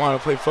been. who want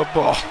to play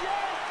football.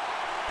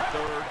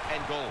 3rd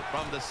and goal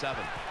from the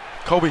 7.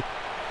 Kobe.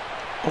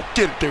 Oh,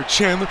 get it there,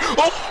 Chandler.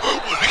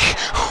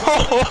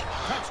 Oh,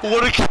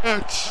 what a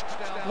catch.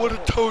 What a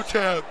toe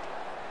tap.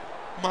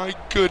 My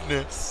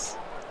goodness.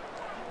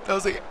 That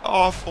was an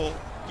awful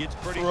Gets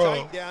pretty throw.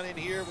 tight down in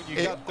here when you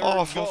An got third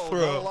awful and goal.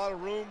 throw. Not a lot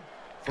of room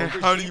for And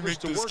how do you receivers make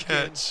to this work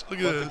catch? in, Look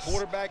at but this. The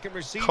quarterback and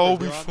receiver,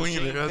 Kobe they're on the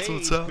Fleener, same that's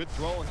what's page. up. Good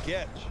throw and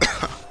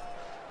catch.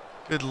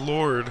 Good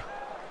Lord.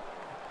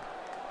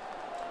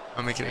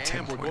 I'm making a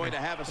 10 And we're pointer. going to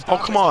have a Oh,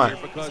 come stoppage on.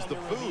 here because the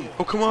booth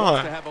Oh, come wants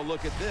on. to have a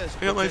look at this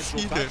I got my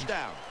potential feet in.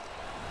 touchdown.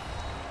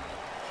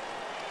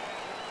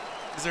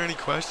 Is there any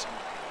question?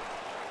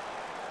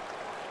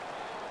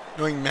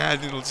 Knowing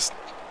Madden, it'll just...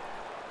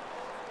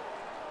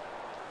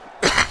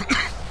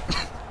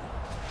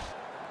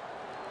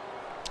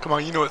 Come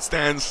on, you know it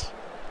stands.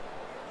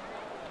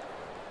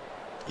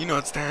 You know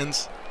it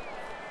stands.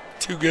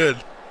 Too good.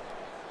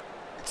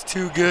 It's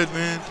too good,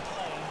 man.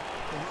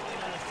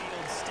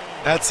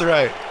 That's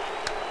right.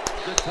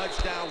 The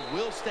touchdown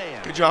will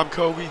stand. Good job,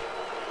 Kobe.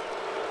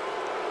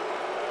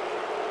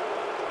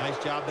 Nice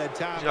job that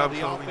time Good job, by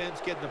the Kobe.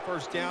 offense getting the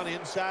first down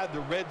inside the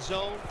red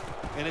zone.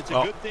 And it's a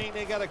good thing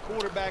they got a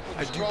quarterback with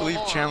I a do strong believe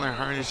arm, Chandler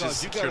Harnish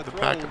has because you gotta secured the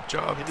throw backup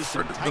job into for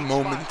some the tight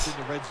moment. spots in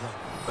the red zone.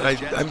 But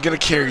I'm going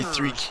to carry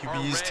 3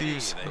 QBs too.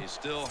 So. They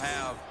still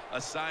have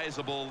a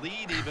sizable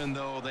lead, even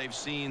though they've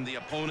seen the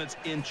opponents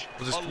inch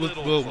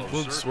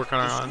We'll just work on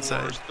our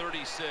onside.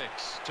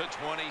 36 to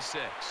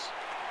 26.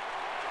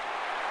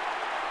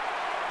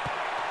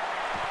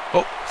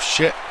 Oh,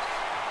 shit.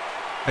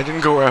 I didn't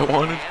go where I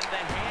wanted. And the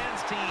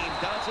hands team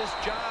does its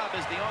job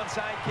as the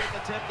onside kick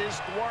attempt is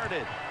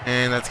thwarted.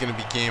 And that's going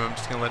to be game. I'm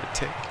just going to let it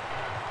tick.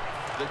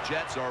 The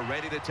Jets are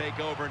ready to take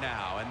over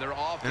now, and their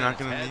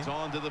offense heads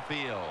onto the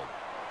field.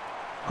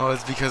 Oh,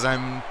 it's because I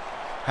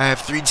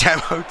have 3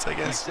 timeouts, I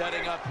He's guess.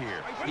 setting up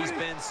here. He's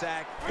been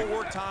sacked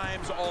 4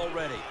 times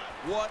already.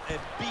 What a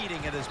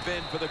beating it has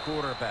been for the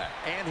quarterback.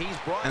 And he's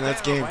brought And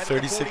that's down game right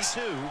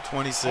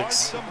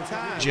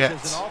 36-26.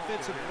 Jets.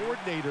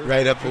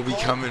 Right Right up will be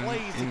coming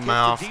in my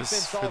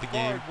office for the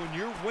game.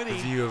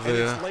 Review of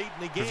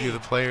the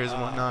players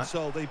and whatnot.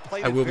 So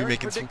I will be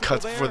making some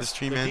cuts before the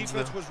stream ends,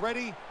 though. Was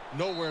ready,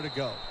 nowhere to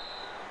go.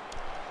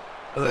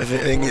 I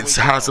think it's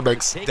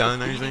Hasselbeck's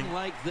done, I think.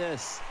 Like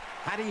this,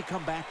 how do you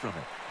come back from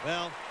it?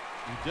 Well,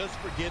 you just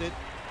forget it.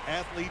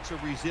 Athletes are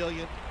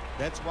resilient.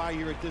 That's why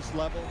you're at this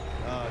level.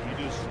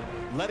 You just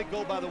let it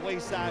go by the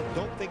wayside.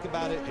 Don't think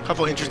about it. A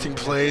couple interesting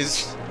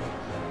plays.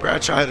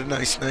 Bradshaw had a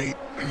nice night.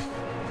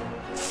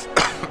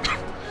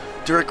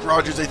 Derek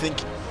Rogers, I think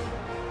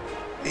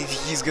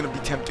he's going to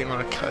be tempting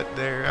on a cut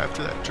there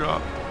after that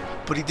drop.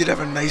 But he did have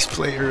a nice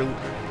play earlier.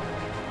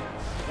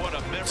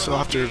 So I'll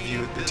have to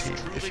review the tape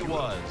if you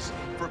will.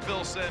 For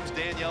Phil Simms,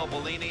 Danielle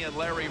Bellini, and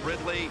Larry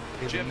Ridley,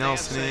 Jim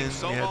Nelson in,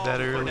 we had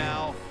that earlier.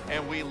 Now,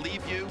 and we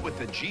leave you with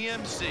the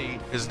GMC.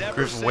 His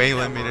Griff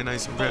Whalen made a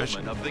nice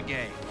impression. Of the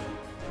game.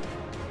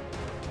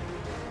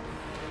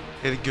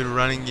 They had a good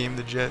running game,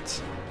 the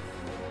Jets.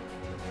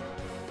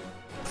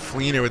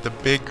 Fleener with a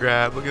big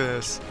grab. Look at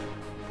this.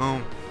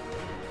 Boom.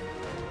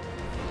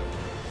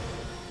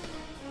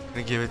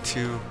 Gonna give it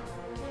to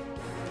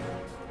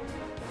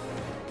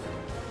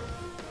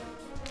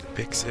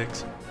pick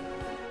 6.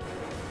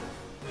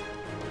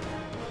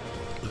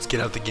 Let's get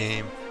out the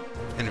game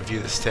and review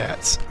the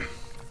stats.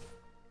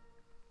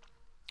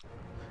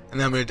 And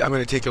then I'm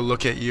gonna take a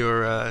look at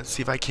your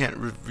see if I can't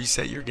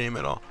reset your game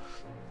at all.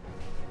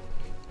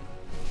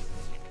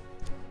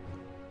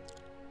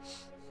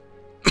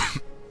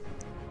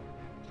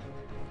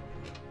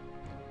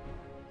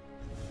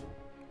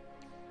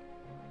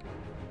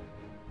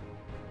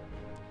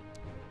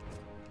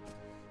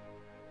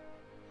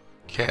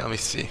 Okay, let me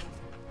see.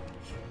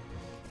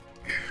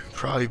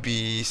 Probably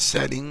be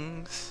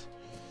settings.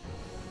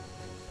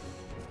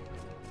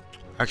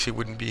 Actually,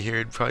 wouldn't be here.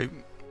 It'd probably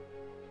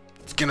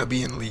it's gonna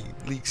be in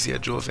league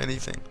schedule if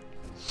anything.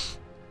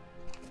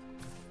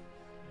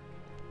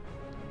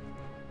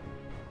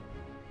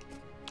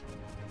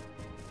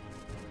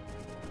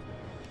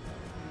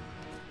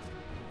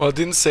 Well, it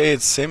didn't say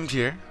it's simmed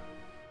here.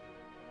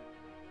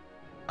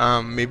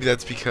 Maybe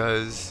that's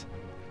because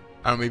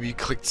I don't know, maybe you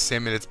clicked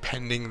sim and it's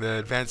pending the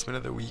advancement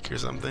of the week or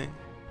something.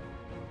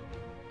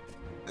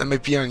 That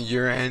might be on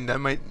your end. I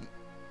might.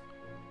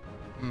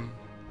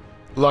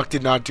 Luck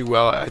did not do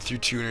well. I threw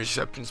 2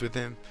 interceptions with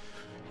him.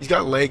 He's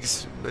got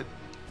legs, but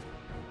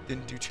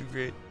didn't do too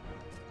great.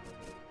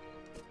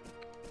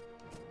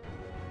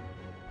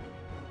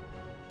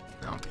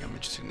 I don't think I'm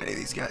interested in any of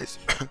these guys.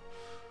 Let's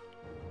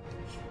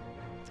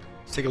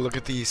take a look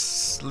at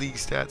these league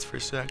stats for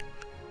a sec.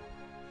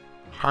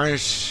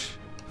 Harnish,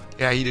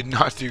 yeah, he did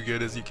not do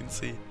good, as you can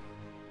see.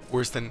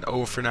 Worse than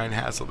 0 for 9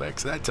 Hasselbeck,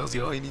 so that tells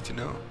you all you need to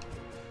know.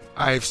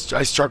 I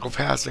struggle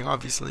passing,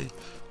 obviously.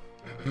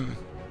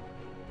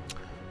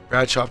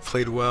 Bradshaw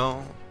played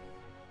well.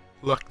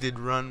 Luck did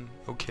run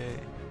okay.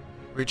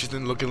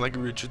 Richardson looking like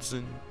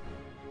Richardson.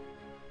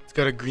 It's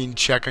got a green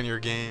check on your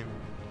game.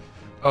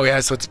 Oh yeah,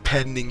 so it's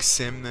pending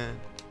sim then.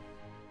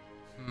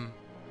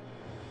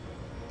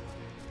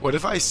 What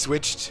if I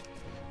switched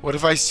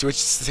the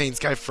Saints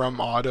guy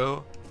from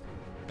auto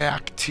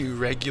back to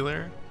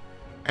regular,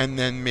 and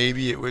then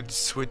maybe it would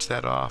switch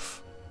that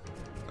off?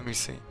 Let me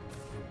see.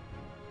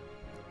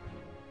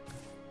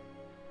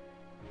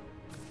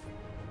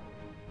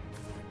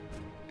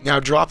 Now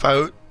drop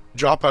out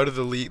of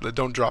the league.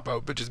 Don't drop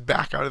out, but just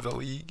back out of the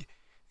league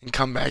and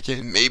come back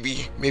in.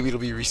 Maybe it'll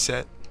be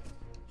reset.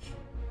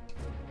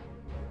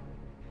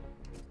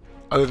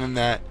 Other than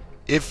that,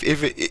 if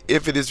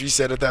it is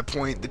reset at that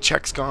point, the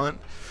check's gone,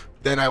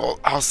 then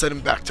I'll set him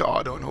back to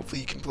auto and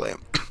hopefully you can play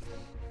him.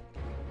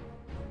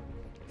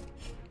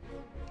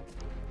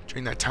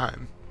 During that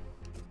time,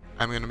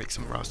 I'm gonna make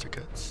some roster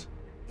cuts.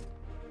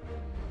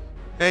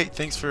 Hey,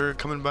 thanks for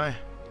coming by.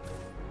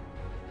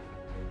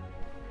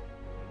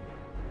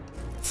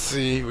 Let's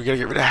see, we gotta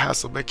get rid of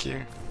Hasselbeck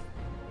here.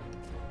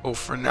 0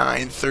 for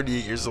 9,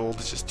 38 years old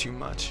is just too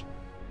much.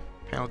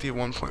 Penalty of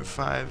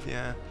 1.5,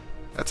 yeah,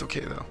 that's okay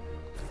though.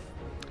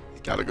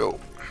 You gotta go.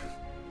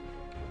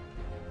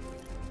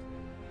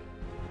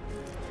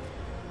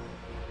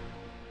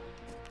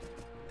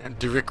 And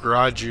Derek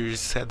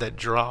Rogers had that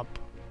drop.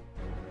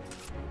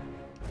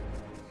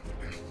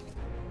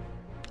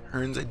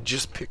 Hearns I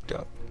just picked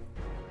up.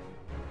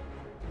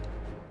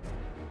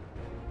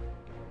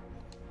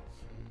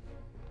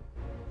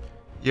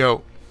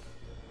 Yo.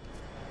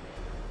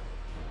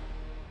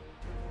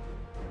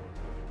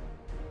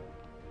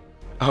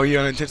 Oh, you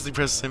unintentionally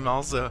pressed him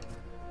also.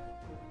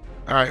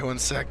 Alright, one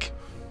sec.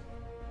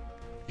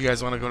 You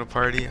guys want to go to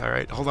party?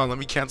 Alright, hold on, let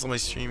me cancel my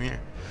stream here.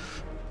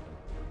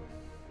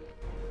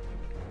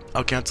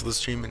 I'll cancel the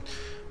stream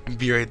and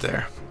be right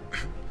there.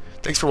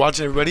 Thanks for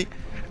watching, everybody.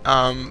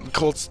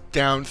 Colts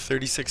down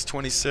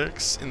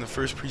 36-26 in the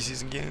first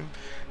preseason game.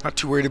 Not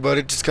too worried about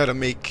it. Just gotta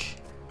make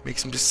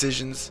some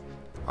decisions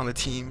on the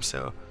team.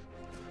 So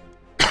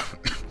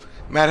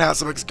Matt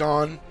Hasselbeck's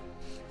gone.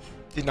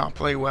 Did not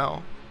play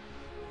well.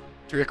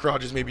 Derek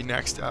Rogers maybe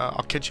next.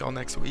 I'll catch you all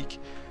next week.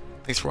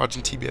 Thanks for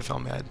watching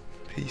TBFL Mad.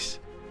 Peace.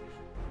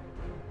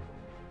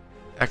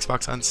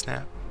 Xbox on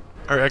Snap.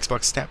 Or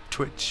Xbox Snap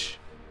Twitch.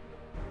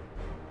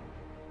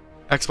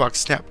 Xbox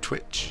Snap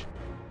Twitch.